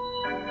 name.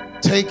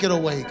 Take it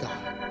away,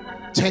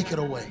 God. Take it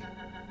away.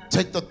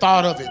 Take the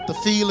thought of it, the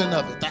feeling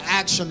of it, the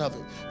action of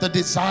it, the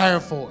desire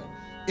for it.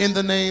 In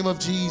the name of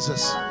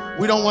Jesus.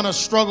 We don't want to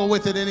struggle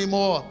with it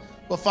anymore.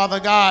 But Father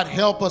God,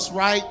 help us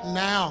right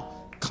now.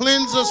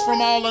 Cleanse us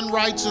from all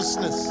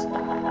unrighteousness.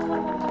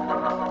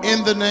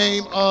 In the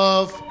name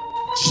of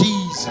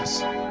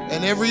Jesus.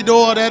 And every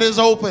door that is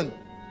open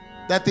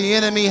that the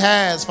enemy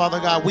has, Father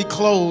God, we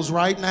close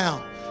right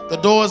now. The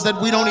doors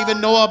that we don't even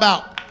know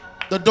about.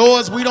 The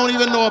doors we don't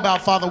even know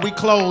about, Father, we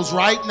close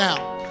right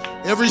now.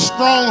 Every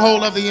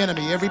stronghold of the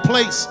enemy, every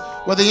place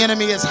where the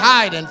enemy is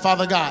hiding,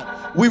 Father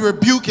God, we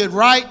rebuke it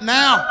right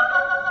now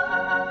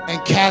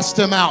and cast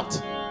him out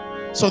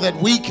so that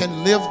we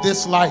can live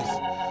this life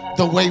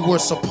the way we're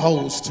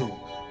supposed to.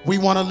 We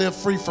want to live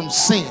free from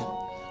sin.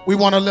 We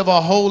want to live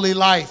a holy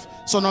life.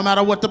 So no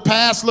matter what the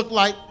past looked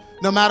like,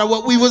 no matter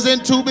what we was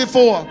into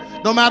before,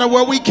 no matter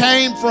where we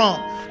came from,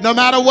 no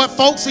matter what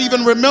folks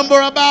even remember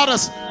about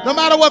us, no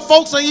matter what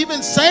folks are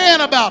even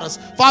saying about us,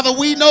 Father,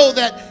 we know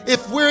that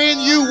if we're in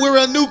you, we're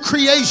a new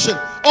creation.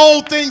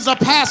 Old things are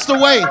passed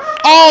away.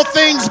 All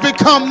things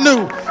become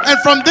new. And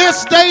from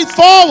this day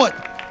forward,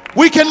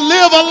 we can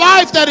live a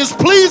life that is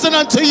pleasing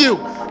unto you.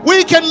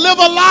 We can live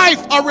a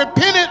life, a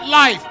repentant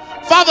life,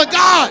 Father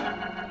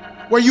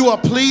God, where you are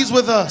pleased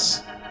with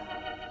us.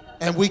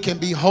 And we can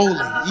be holy,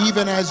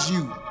 even as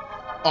you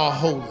are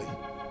holy.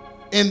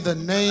 In the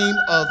name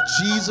of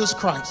Jesus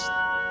Christ,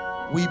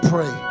 we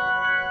pray.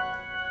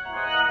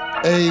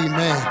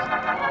 Amen.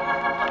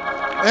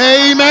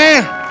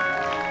 Amen.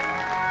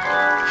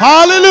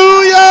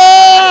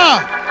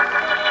 Hallelujah.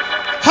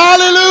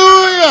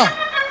 Hallelujah.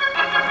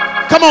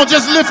 Come on,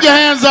 just lift your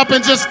hands up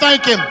and just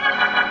thank him.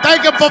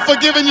 Thank him for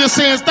forgiving your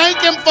sins.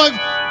 Thank him for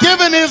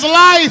giving his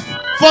life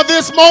for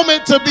this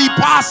moment to be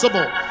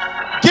possible.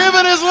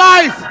 Giving his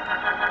life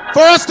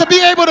for us to be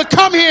able to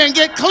come here and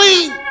get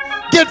clean,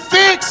 get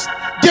fixed,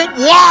 get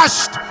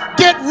washed,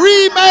 get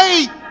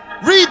remade,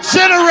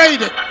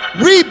 regenerated,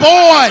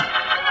 reborn.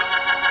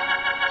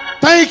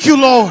 Thank you,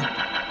 Lord.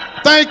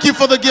 Thank you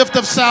for the gift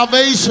of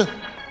salvation.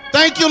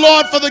 Thank you,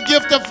 Lord, for the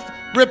gift of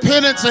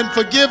repentance and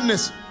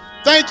forgiveness.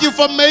 Thank you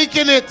for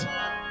making it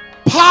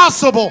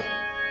possible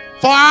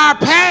for our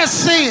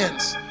past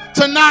sins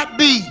to not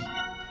be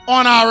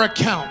on our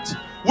account.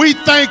 We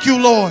thank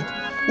you, Lord.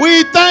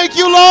 We thank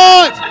you,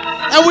 Lord.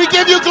 And we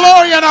give you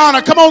glory and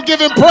honor. Come on,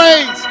 give him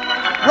praise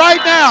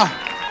right now.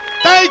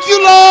 Thank you,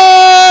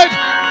 Lord.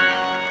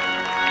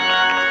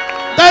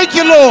 Thank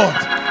you, Lord.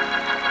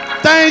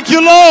 Thank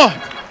you, Lord.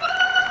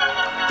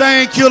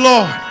 Thank you,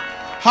 Lord.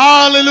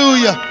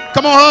 Hallelujah.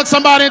 Come on, hug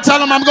somebody and tell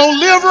them I'm going to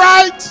live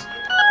right.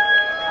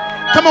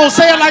 Come on,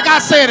 say it like I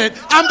said it.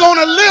 I'm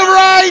going to live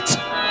right.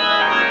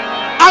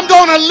 I'm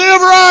going to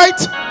live right.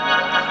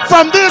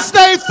 From this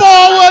day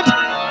forward,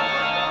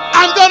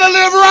 I'm going to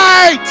live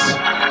right.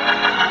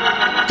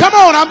 Come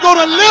on, I'm going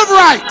to live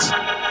right.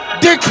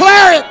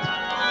 Declare it.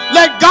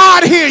 Let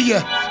God hear you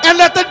and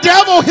let the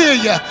devil hear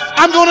you.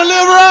 I'm going to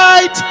live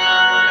right.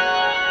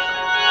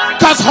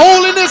 Because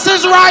holiness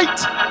is right.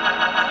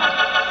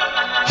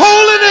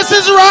 Holiness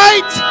is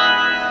right.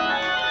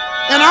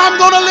 And I'm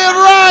going to live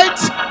right.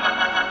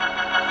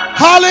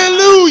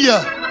 Hallelujah.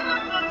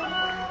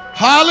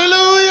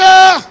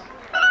 Hallelujah.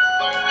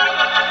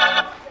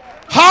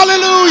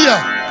 Hallelujah.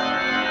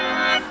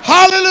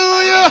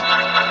 Hallelujah.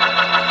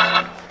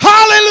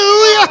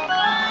 Hallelujah.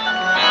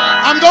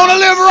 I'm going to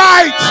live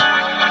right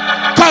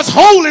because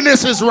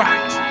holiness is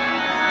right.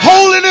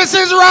 Holiness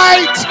is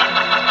right.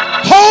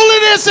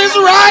 Holiness is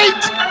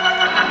right.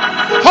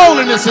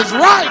 Holiness is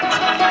right.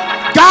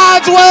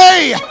 God's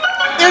way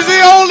is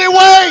the only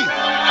way.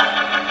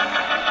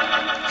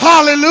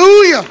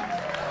 Hallelujah.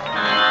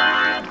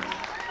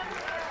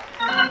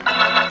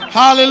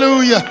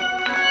 Hallelujah.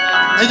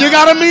 And you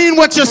got to mean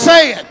what you're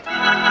saying.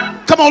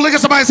 Come on, look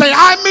at somebody and say,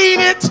 I mean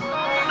it.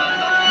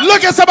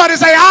 Look at somebody and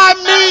say, I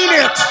mean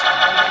it.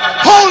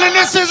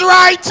 Holiness is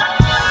right.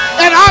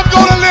 And I'm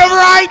going to live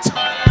right.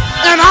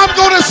 And I'm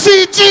going to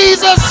see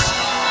Jesus.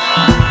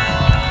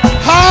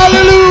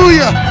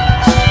 Hallelujah.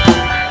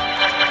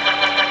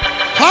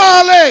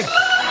 Hallelujah.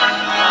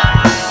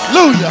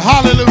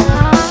 Hallelujah.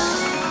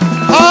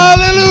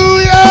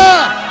 Hallelujah.